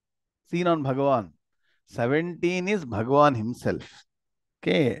objects seen on Bhagavan. 17 is Bhagavan himself.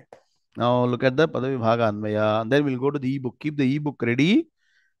 Okay. Now look at the Padavibhaga Anvaya. And then we'll go to the ebook. Keep the ebook ready. It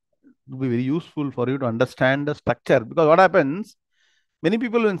will be very useful for you to understand the structure. Because what happens, many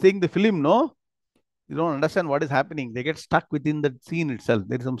people when seeing the film, no, you don't understand what is happening. They get stuck within the scene itself.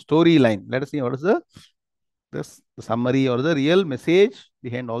 There is some storyline. Let us see what is the summary or the real message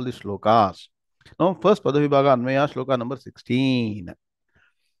behind all these shlokas. Now, first Padavibhaga Anvaya, shloka number 16.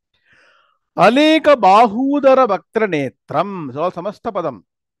 Aneka bahudara bhaktra netram. It's all samasta padam.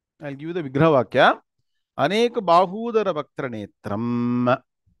 I'll give you the Vigraha Vakya. Aneka bahudara bhaktra netram.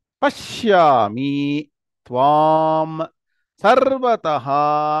 Pashyami tvam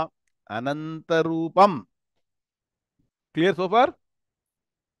sarvataha anantarupam. Clear so far?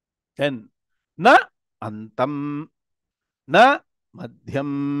 Then, na antam, na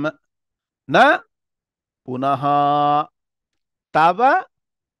madhyam, na punaha tava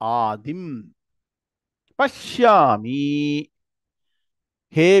adim. Pashyami.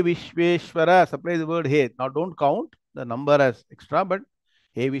 He Vishweshwara. Supply the word he. Now don't count the number as extra, but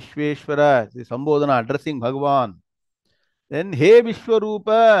he Vishweshwara. The Sambodhana addressing Bhagavan. Then he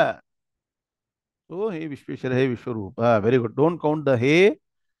Vishwaroopa. So he Vishweshwara, he Vishwaroopa. Very good. Don't count the he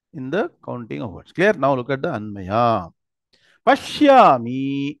in the counting of words. Clear? Now look at the Anmaya.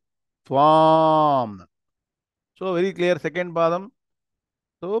 Pashyami Tvam. So very clear. Second padam.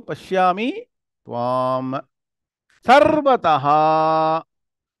 So Pashyami Tvam. Sarvataha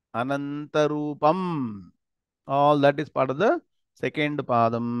Anantarupam. All that is part of the second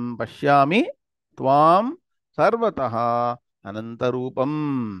padam. Pashyami Tvam Sarvataha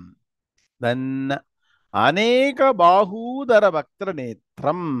Anantarupam. Then Aneka Bahudara Vaktra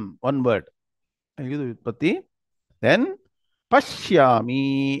Netram. One word. I'll give the Vyutpatti. Then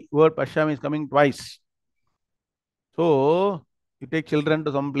Pashyami. Word Pashyami is coming twice. So you take children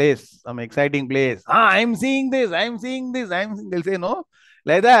to some place, some exciting place. I'm seeing this, I'm seeing this, I'm seeing. They'll say no.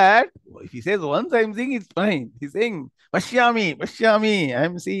 Like that, if he says once I'm seeing, it's fine. He's saying Pashyami, Pashyami,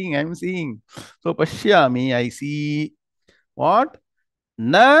 I'm seeing, I'm seeing. So Pashyami, I see what?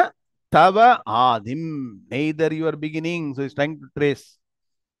 Na tava adim. Neither your beginning. So he's trying to trace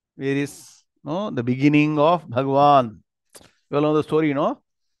where is no the beginning of Bhagwan. You all know the story, no?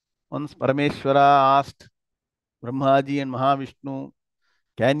 Once Parameshwara asked Brahmaji and Mahavishnu,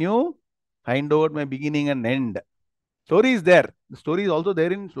 can you find out my beginning and end? Story is there. The story is also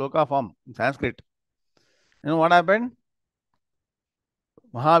there in shloka form, in Sanskrit. You know what happened?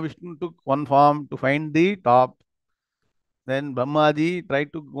 Mahavishnu took one form to find the top. Then Brahmaji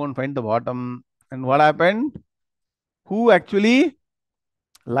tried to go and find the bottom. And what happened? Who actually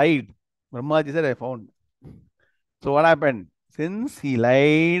lied? Brahmaji said, I found. So what happened? Since he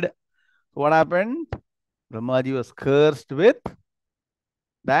lied, what happened? Brahmaji was cursed with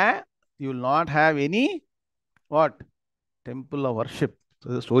that you will not have any what? Temple of worship. So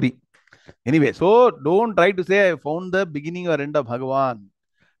the story. Anyway, so don't try to say I found the beginning or end of Bhagavan.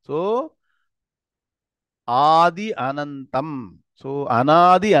 So Adi Anantam. So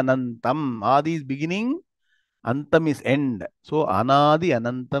Anadi Anantam. Adi is beginning, Antam is end. So Anadi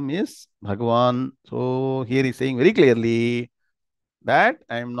Anantam is Bhagavan. So here he's saying very clearly that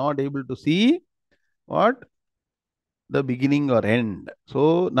I am not able to see what? The beginning or end.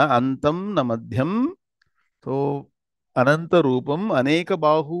 So na Antam na Madhyam. So Ananta Rupam Aneka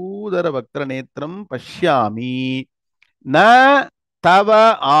Bahudara Vaktra Netram Pashyami. Na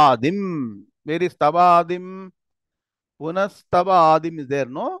tava adim. Where is tava adim? Punas tava adim is there,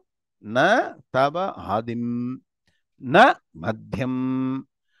 no? Na tava adim. Na madhyam.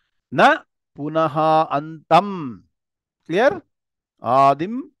 Na punaha antam. Clear?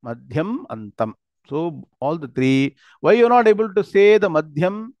 Adim, madhyam, antam. So all the three. Why you are not able to say the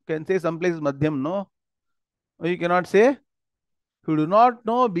madhyam? Can say someplace madhyam, no? Why you cannot say? If you do not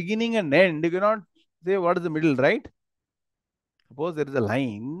know beginning and end, you cannot say what is the middle, right? Suppose there is a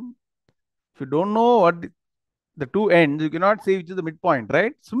line. If you don't know what the two ends, you cannot say which is the midpoint,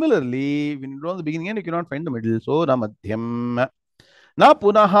 right? Similarly, when you don't know the beginning end, you cannot find the middle. So, na madhyam, na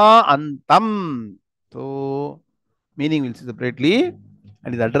punaha antam. So, meaning we'll see separately.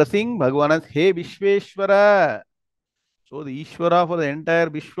 And is addressing Bhagavan as He Vishweshwara. So, the Ishvara for the entire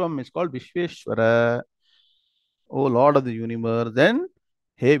Vishwam is called Vishweshwara. O Lord of the universe. Then,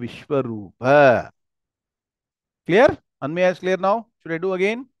 He Vishwaroopa. Clear? Anmaya is clear now? Should I do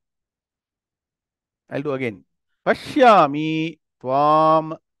again? I'll do again. Pashyami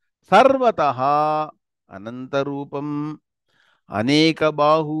tvam sarvataha anantarupam aneka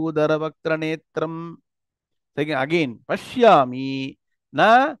bahudara vaktra netram. Again, pashyami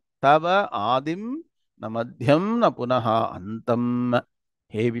na tava adim na madhyam na punaha antam.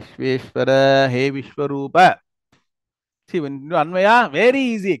 He Vishweshwara, He Vishwaroopa. See, when you do Anvaya, very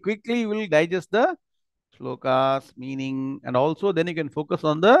easy. Quickly you will digest the shlokas, meaning, and also then you can focus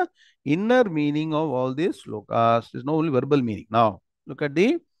on the inner meaning of all these shlokas. There's no only verbal meaning. Now, look at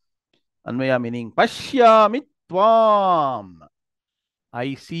the Anvaya meaning. Pashyami tvam.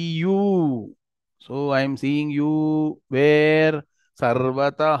 I see you. So I am seeing you where?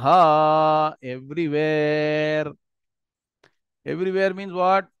 Sarvataha. Everywhere. Everywhere means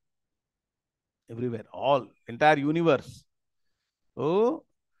what? Everywhere. All. Entire universe. So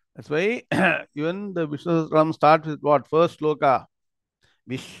that's why even the Vishnu starts with what? First sloka.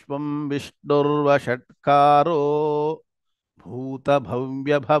 Vishwam Vishnurva Shatkaro Bhuta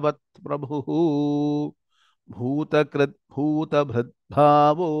Bhavya Bhavat Prabhu Bhuta Krit Bhuta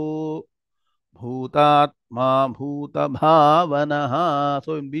Bhradbhavo Bhutatma Bhuta Bhavanaha.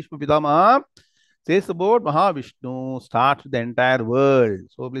 So in Bhishma Pitamaha says about Mahavishnu starts with the entire world.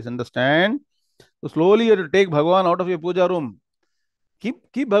 So please understand. So slowly you have to take Bhagavan out of your puja room.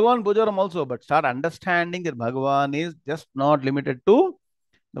 Keep Bhagavan puja room also, but start understanding that Bhagavan is just not limited to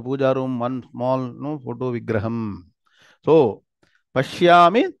the puja room, one small no photo vigraham. So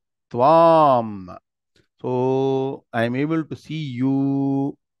Pashyami Tvam. So I am able to see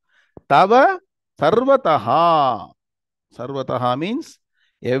you. Tava Sarvataha. Sarvataha means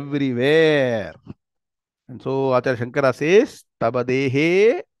everywhere. And so Acharya Shankara says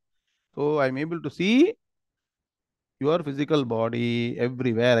Tabadehe. So I am able to see your physical body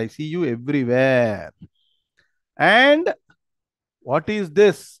everywhere. I see you everywhere. And what is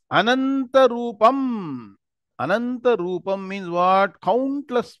this? Ananta Rupam. Ananta Rupam means what?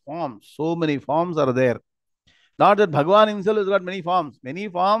 Countless forms. So many forms are there. Not that Bhagavan himself has got many forms. Many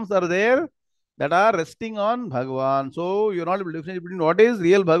forms are there that are resting on Bhagavan. So you're not able to differentiate between what is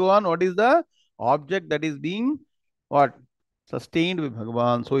real Bhagavan, what is the object that is being what? Sustained with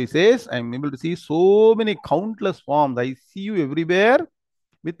Bhagavan. So he says, I'm able to see so many countless forms. I see you everywhere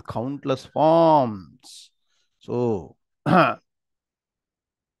with countless forms. So,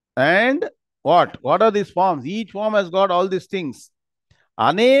 and what? What are these forms? Each form has got all these things.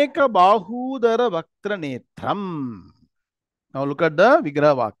 Aneka bahudara vaktra netram. Now look at the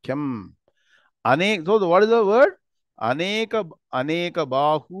Vigraha Vakyam. So what is the word? Aneka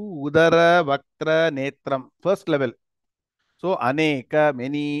bahu udara vaktra netram. First level. So aneka,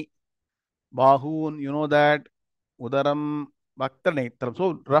 many, bahun, you know that, udaram, vaktra netram.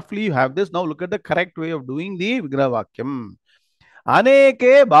 So roughly you have this. Now look at the correct way of doing the Vigraha Vakyam.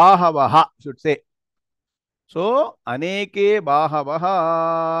 Aneke bahavaha, should say. So aneke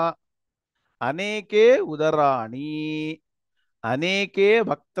bahavaha, aneke udarani, अनेके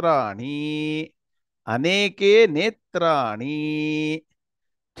वक्त्राणि अनेके नेत्राणि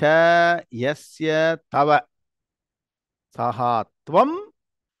च यस्य तव सः त्वम्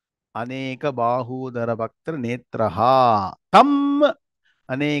अनेक बाहूदर वक्त्र नेत्रः तम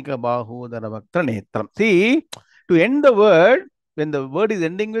अनेक बाहूदर वक्त्र नेत्रम. See, to end the word, when the word is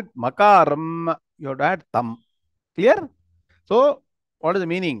ending with makaram, you have to add tam. Clear? So what is the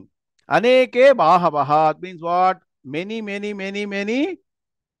meaning? Aneke bahavaha means what? Many, many, many, many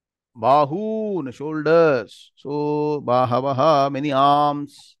Bahun, shoulders. So, Bahavaha, many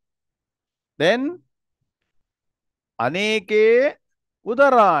arms. Then, Aneke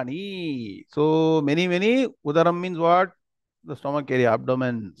Udarani. So, many, many. Udaram means what? The stomach area,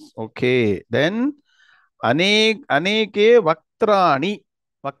 abdomens. Okay. Then, Aneke Vaktrani.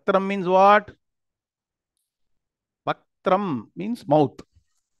 Vaktram means what? Vaktram means mouth.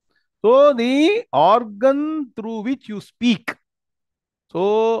 So, the organ through which you speak.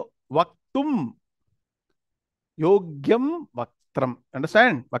 So, Vaktum Yogyam Vaktram.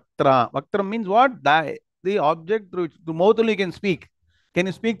 Understand? Vaktra. Vaktram means what? The object through which the mouth only can speak. Can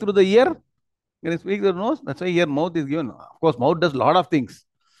you speak through the ear? Can you speak through the nose? That's why here mouth is given. Of course, mouth does a lot of things.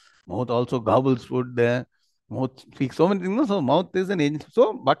 Mouth also gobbles food. Mouth speaks so many things. So mouth is an agent.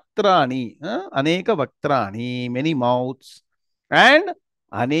 So Vaktrani. Aneka Vaktrani. Many mouths. And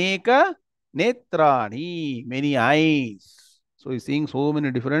Aneka Netrani. Many eyes. So he's seeing so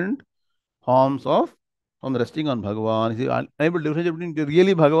many different forms of from resting on Bhagavan. He is unable to differentiate between the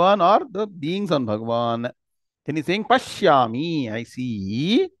really Bhagavan or the beings on Bhagavan. Then he's saying, Pashyami, I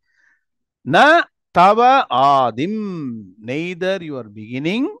see. Na tava adim, neither your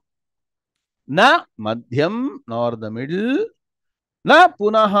beginning, na madhyam, nor the middle, na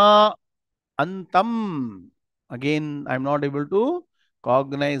punaha antam. Again, I'm not able to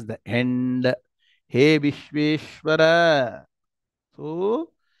cognize the end. He Vishweshwara. So,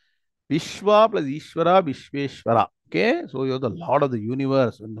 Vishwa plus Ishvara, Vishveshwara. Okay, so you're the Lord of the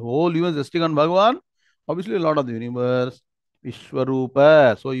universe. When the whole universe is resting on Bhagavan, obviously Lord of the universe,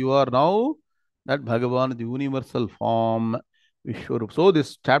 Vishwaroopa. So you are now that Bhagavan, the universal form, Vishwaroopa. So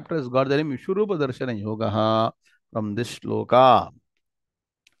this chapter has got the name Vishwaroopa Darshana Yoga from this shloka.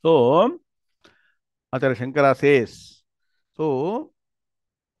 So, Acharya Shankara says, so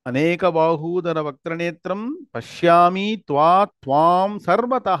अनेक बाहूदर वक्त्रनेत्रम पश्यामि त्वाम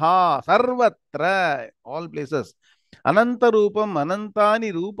सर्वतः सर्वत्र all places अनंत रूपम अनंतानि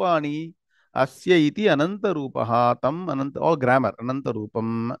रूपाणि अस्य इति अनंत रूपः तम अनंत all grammar अनंत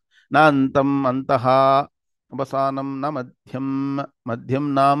रूपम न अंतम अंतः अवसानम न मध्यम मध्यम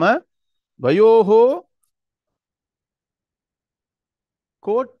नाम द्वयोः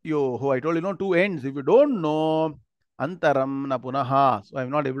Kotyoho. I told you, two ends. If you don't know, Antaram na punaha. So I'm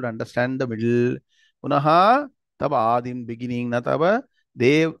not able to understand the middle. Punaha, taba adim, beginning, na taba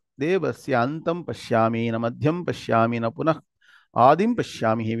devasya antam pashyami, na madhyam pashyami, na punah adim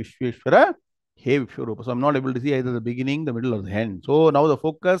pashyami, he Vishweshwara, he Vishwaroopa. So I'm not able to see either the beginning, the middle, or the end. So now the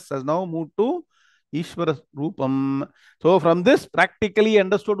focus has now moved to Ishvara Rupam. So from this, practically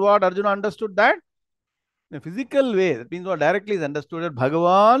understood what Arjuna understood that in a physical way, that means what directly is understood that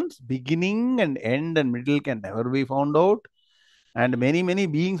Bhagavan's beginning and end and middle can never be found out. And many, many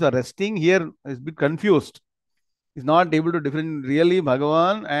beings are resting here, is a bit confused. He's not able to differentiate really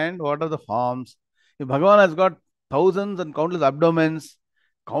Bhagavan and what are the forms. If Bhagavan has got thousands and countless abdomens,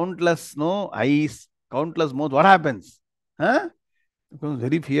 countless eyes, countless mouths, what happens? Huh? He becomes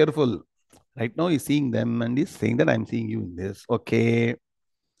very fearful. Right now he's seeing them and he's saying that I'm seeing you in this. Okay.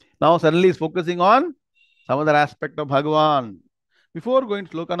 Now suddenly he's focusing on some other aspect of Bhagavan. Before going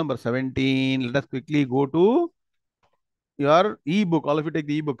to sloka number 17, let us quickly go to your e-book. All of you take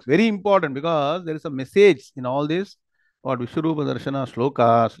the e-books. Very important because there is a message in all this. What Vishwaroopa Darshana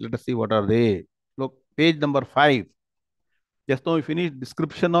slokas. Let us see what are they. Look, page number 5. Just now we finished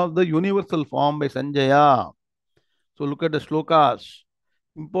description of the universal form by Sanjaya. So look at the slokas.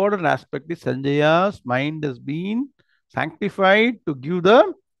 Important aspect is Sanjaya's mind has been sanctified to give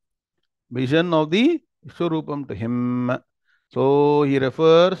the vision of the Vishwarupam to him. So he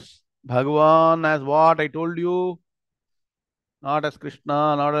refers Bhagavan as what I told you, not as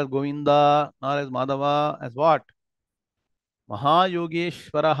Krishna, not as Govinda, not as Madhava, as what?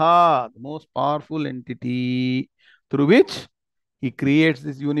 Mahayogeshwaraha, the most powerful entity through which he creates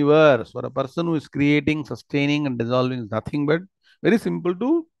this universe. For a person who is creating, sustaining, and dissolving is nothing but very simple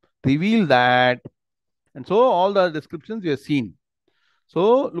to reveal that. And so all the descriptions we have seen.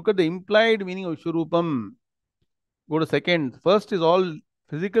 So look at the implied meaning of Vishwarupam. Go to second. First is all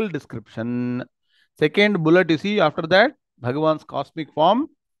physical description. Second bullet, you see, after that, Bhagavan's cosmic form.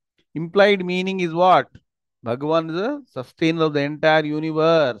 Implied meaning is what? Bhagavan is the sustainer of the entire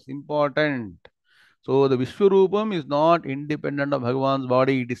universe. Important. So the Vishwarupam is not independent of Bhagavan's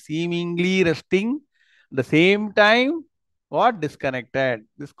body. It is seemingly resting. At the same time, what? Disconnected.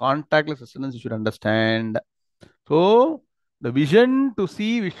 This contactless sustenance you should understand. So the vision to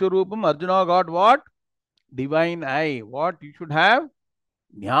see Vishwarupam, Arjuna got what? Divine eye. What you should have?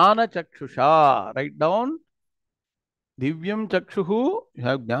 Jnana Chakshusha. Write down. Divyam Chakshuhu. You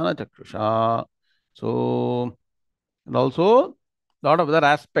have Jnana Chakshusha. So, and also lot of other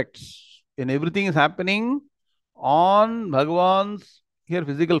aspects. When everything is happening on Bhagavan's here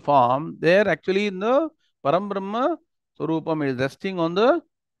physical form, there actually in the Param Brahma Swarupam is resting on the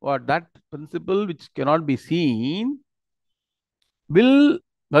what? That principle which cannot be seen. Will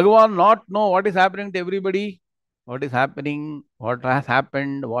Bhagavan not know what is happening to everybody? What is happening? What has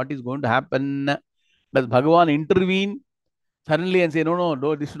happened? What is going to happen? Does Bhagavan intervene suddenly and say, no, no,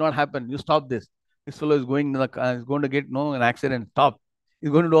 no, this should not happen. You stop this. This fellow is going, is going to get no an accident. Stop. He's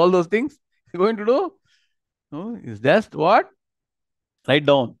going to do all those things. He's going to do. No, it's just what? Write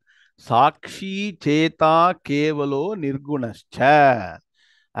down. Sakshi Cheta Kevalo Nirgunascha.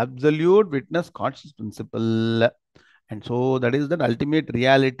 Absolute witness conscious principle. And so that is the ultimate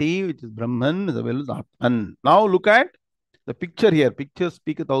reality, which is Brahman as well as Atman. Now look at the picture here. Pictures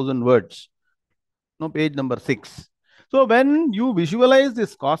speak 1,000 words. No, page number 6. So when you visualize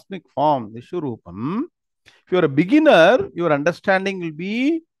this cosmic form, Vishwarupam, if you are a beginner, your understanding will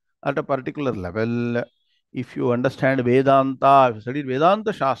be at a particular level. If you understand Vedanta, if you studied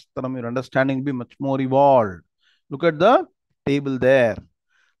Vedanta Shastram, your understanding will be much more evolved. Look at the table there.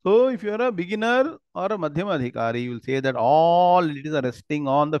 So if you are a beginner or a Madhyama Adhikari, you will say that all entities are resting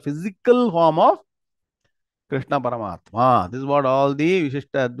on the physical form of Krishna Paramatma. This is what all the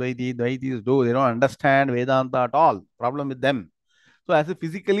Vishishta Advaitis do. They don't understand Vedanta at all. Problem with them. So as if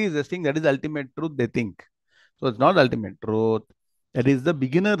physically is resting, that is the ultimate truth they think. So it's not ultimate truth. That is the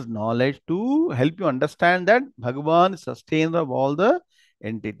beginner's knowledge to help you understand that Bhagavan is sustainer of all the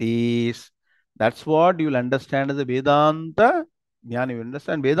entities. That's what you will understand as a Vedanta. Jnana, you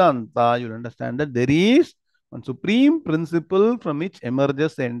understand Vedanta, you will understand that there is one supreme principle from which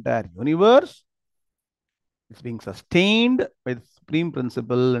emerges the entire universe. It's being sustained by the supreme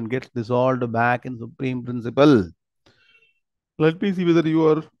principle and gets dissolved back in supreme principle. Let me see whether you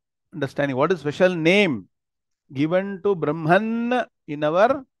are understanding. What is special name given to Brahman in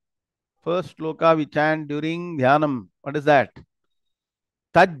our first sloka we chant during Dhyanam? What is that?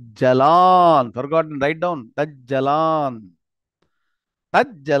 Tajjalan. Forgotten. Write down. Tajjalan.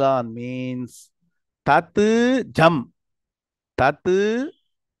 Tajjalan means Tat Jam. Tat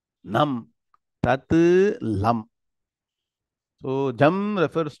Nam. Tat Lam. So Jam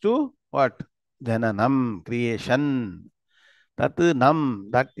refers to what? Jananam, creation. Tat Nam,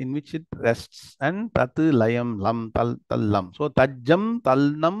 that in which it rests, and Tat Layam, Lam, Tal, Tallam. So Tajjam,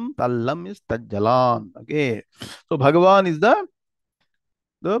 Talnam, Tallam is Tajjalan. Okay. So Bhagavan is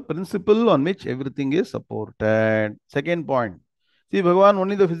the principle on which everything is supported. Second point. See Bhagavan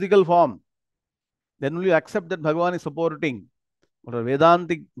only the physical form. Then will you accept that Bhagavan is supporting. But a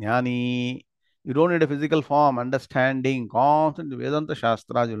Vedantic Jnani, you don't need a physical form, understanding, constant Vedanta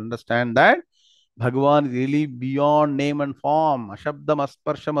Shastras, you'll understand that Bhagavan is really beyond name and form. Ashabdam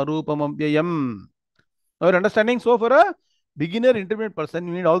asparsham arupam abhyayam. Now you're understanding? So for a beginner, intermediate person,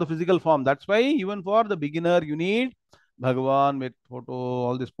 you need all the physical form. That's why even for the beginner, you need Bhagavan with photo,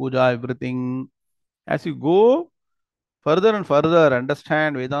 all this puja, everything. As you go further and further,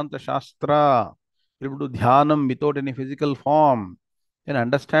 understand Vedanta Shastra, you're able to dhyanam without any physical form. Then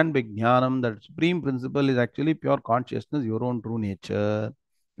understand by jnanam that supreme principle is actually pure consciousness, your own true nature.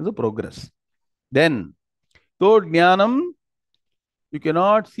 Is a progress. Then, through jnanam, you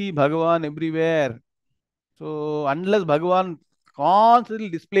cannot see Bhagavan everywhere. So, unless Bhagavan constantly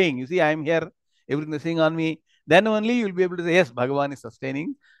displaying, you see, I am here, everything is sitting on me, then only you will be able to say, yes, Bhagavan is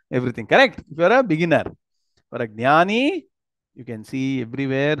sustaining everything. Correct? If you are a beginner. For a jnani, you can see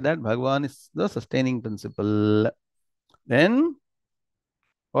everywhere that Bhagavan is the sustaining principle. Then,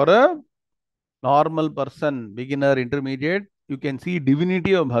 for a normal person, beginner, intermediate, you can see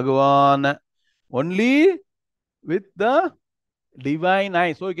divinity of Bhagavan only with the divine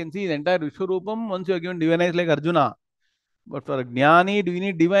eye. So you can see the entire Vishwaroopam once you are given divine eyes like Arjuna. But for a jnani, do you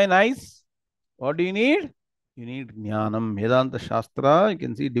need divine eyes? What do you need? You need jnanam. Vedanta Shastra, you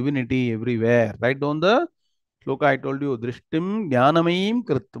can see divinity everywhere. Write down the shloka I told you. Drishtim jnanamayim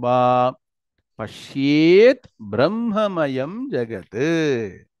kritva pashyet brahmamayam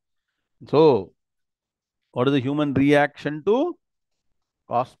jagat. So, what is the human reaction to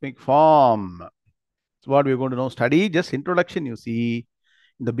cosmic form? That's what we're going to now study. Just introduction, you see.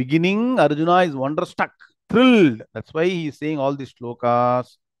 In the beginning, Arjuna is wonderstruck, thrilled. That's why he is saying all these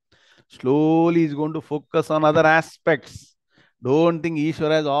shlokas. Slowly, he's going to focus on other aspects. Don't think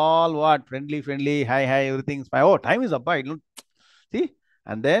Ishvara is all what? Friendly, friendly, hi, hi, everything's fine. Oh, time is up. I don't see.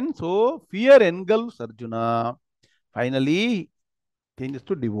 And then, so fear engulfs Arjuna. Finally, changes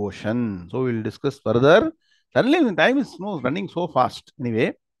to devotion. So, we'll discuss further. Suddenly, time is running so fast.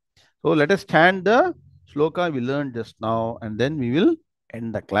 Anyway, so let us chant the shloka we learned just now and then we will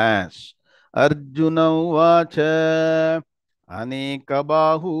end the class. Arjuna Vacha Aneka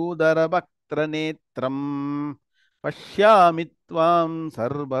Bahudara Bhaktra Netram Pashyami Tvam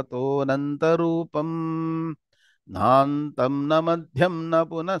Sarvato Nantarupam Nantam na Madhyam na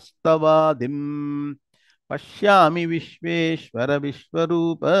Punastavadim Pashyami Vishveshwara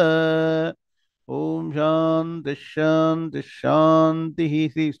Vishwarupa Om Shanti Shanti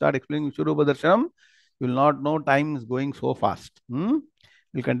Shanti. See, start explaining Vishwaroopa Darshanam. You will not know time is going so fast. We'll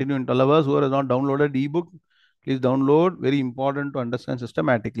continue in 12 hours. Whoever has not downloaded ebook, please download. Very important to understand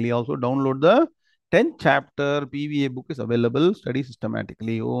systematically. Also download the 10th chapter PVA book is available. Study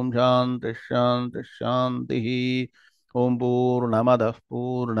systematically. Om Shanti Shanti Shanti. Om Purnamadah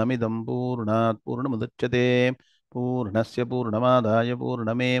Purnamidam Purnat Purnamudachyate Purnasya Purnamadaya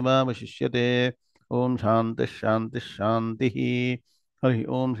Purnameva Vashishyate. Om Shanti Shanti Shanti. Hari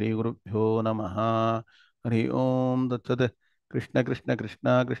Om Shri Gurubhyo Namaha. Hari Om Tatsat. Krishna Krishna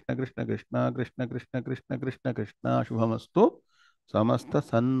Krishna Krishna Krishna Krishna Krishna Krishna Krishna Krishna Krishna Shubhamastu Samasta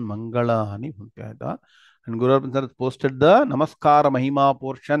San Mangalani Bhuntayata. And Guru Arpan Sir has posted the Namaskara Mahima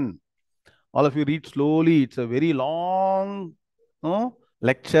portion. All of you read slowly. It's a very long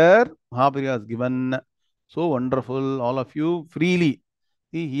lecture Mahaprabhu has given. So wonderful. All of you freely.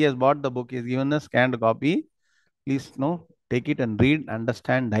 See, he has bought the book. He has given a scanned copy. Please take it and read,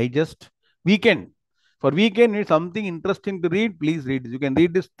 understand, digest. Weekend. For weekend, need something interesting to read. Please read this. You can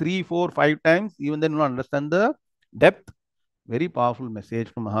read this 3, 4, 5 times. Even then, you understand the depth. Very powerful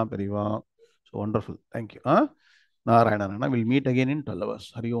message from Mahapariva. So wonderful. Thank you. Narayana. We'll meet again in 12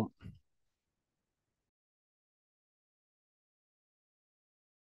 hours. Hari Om.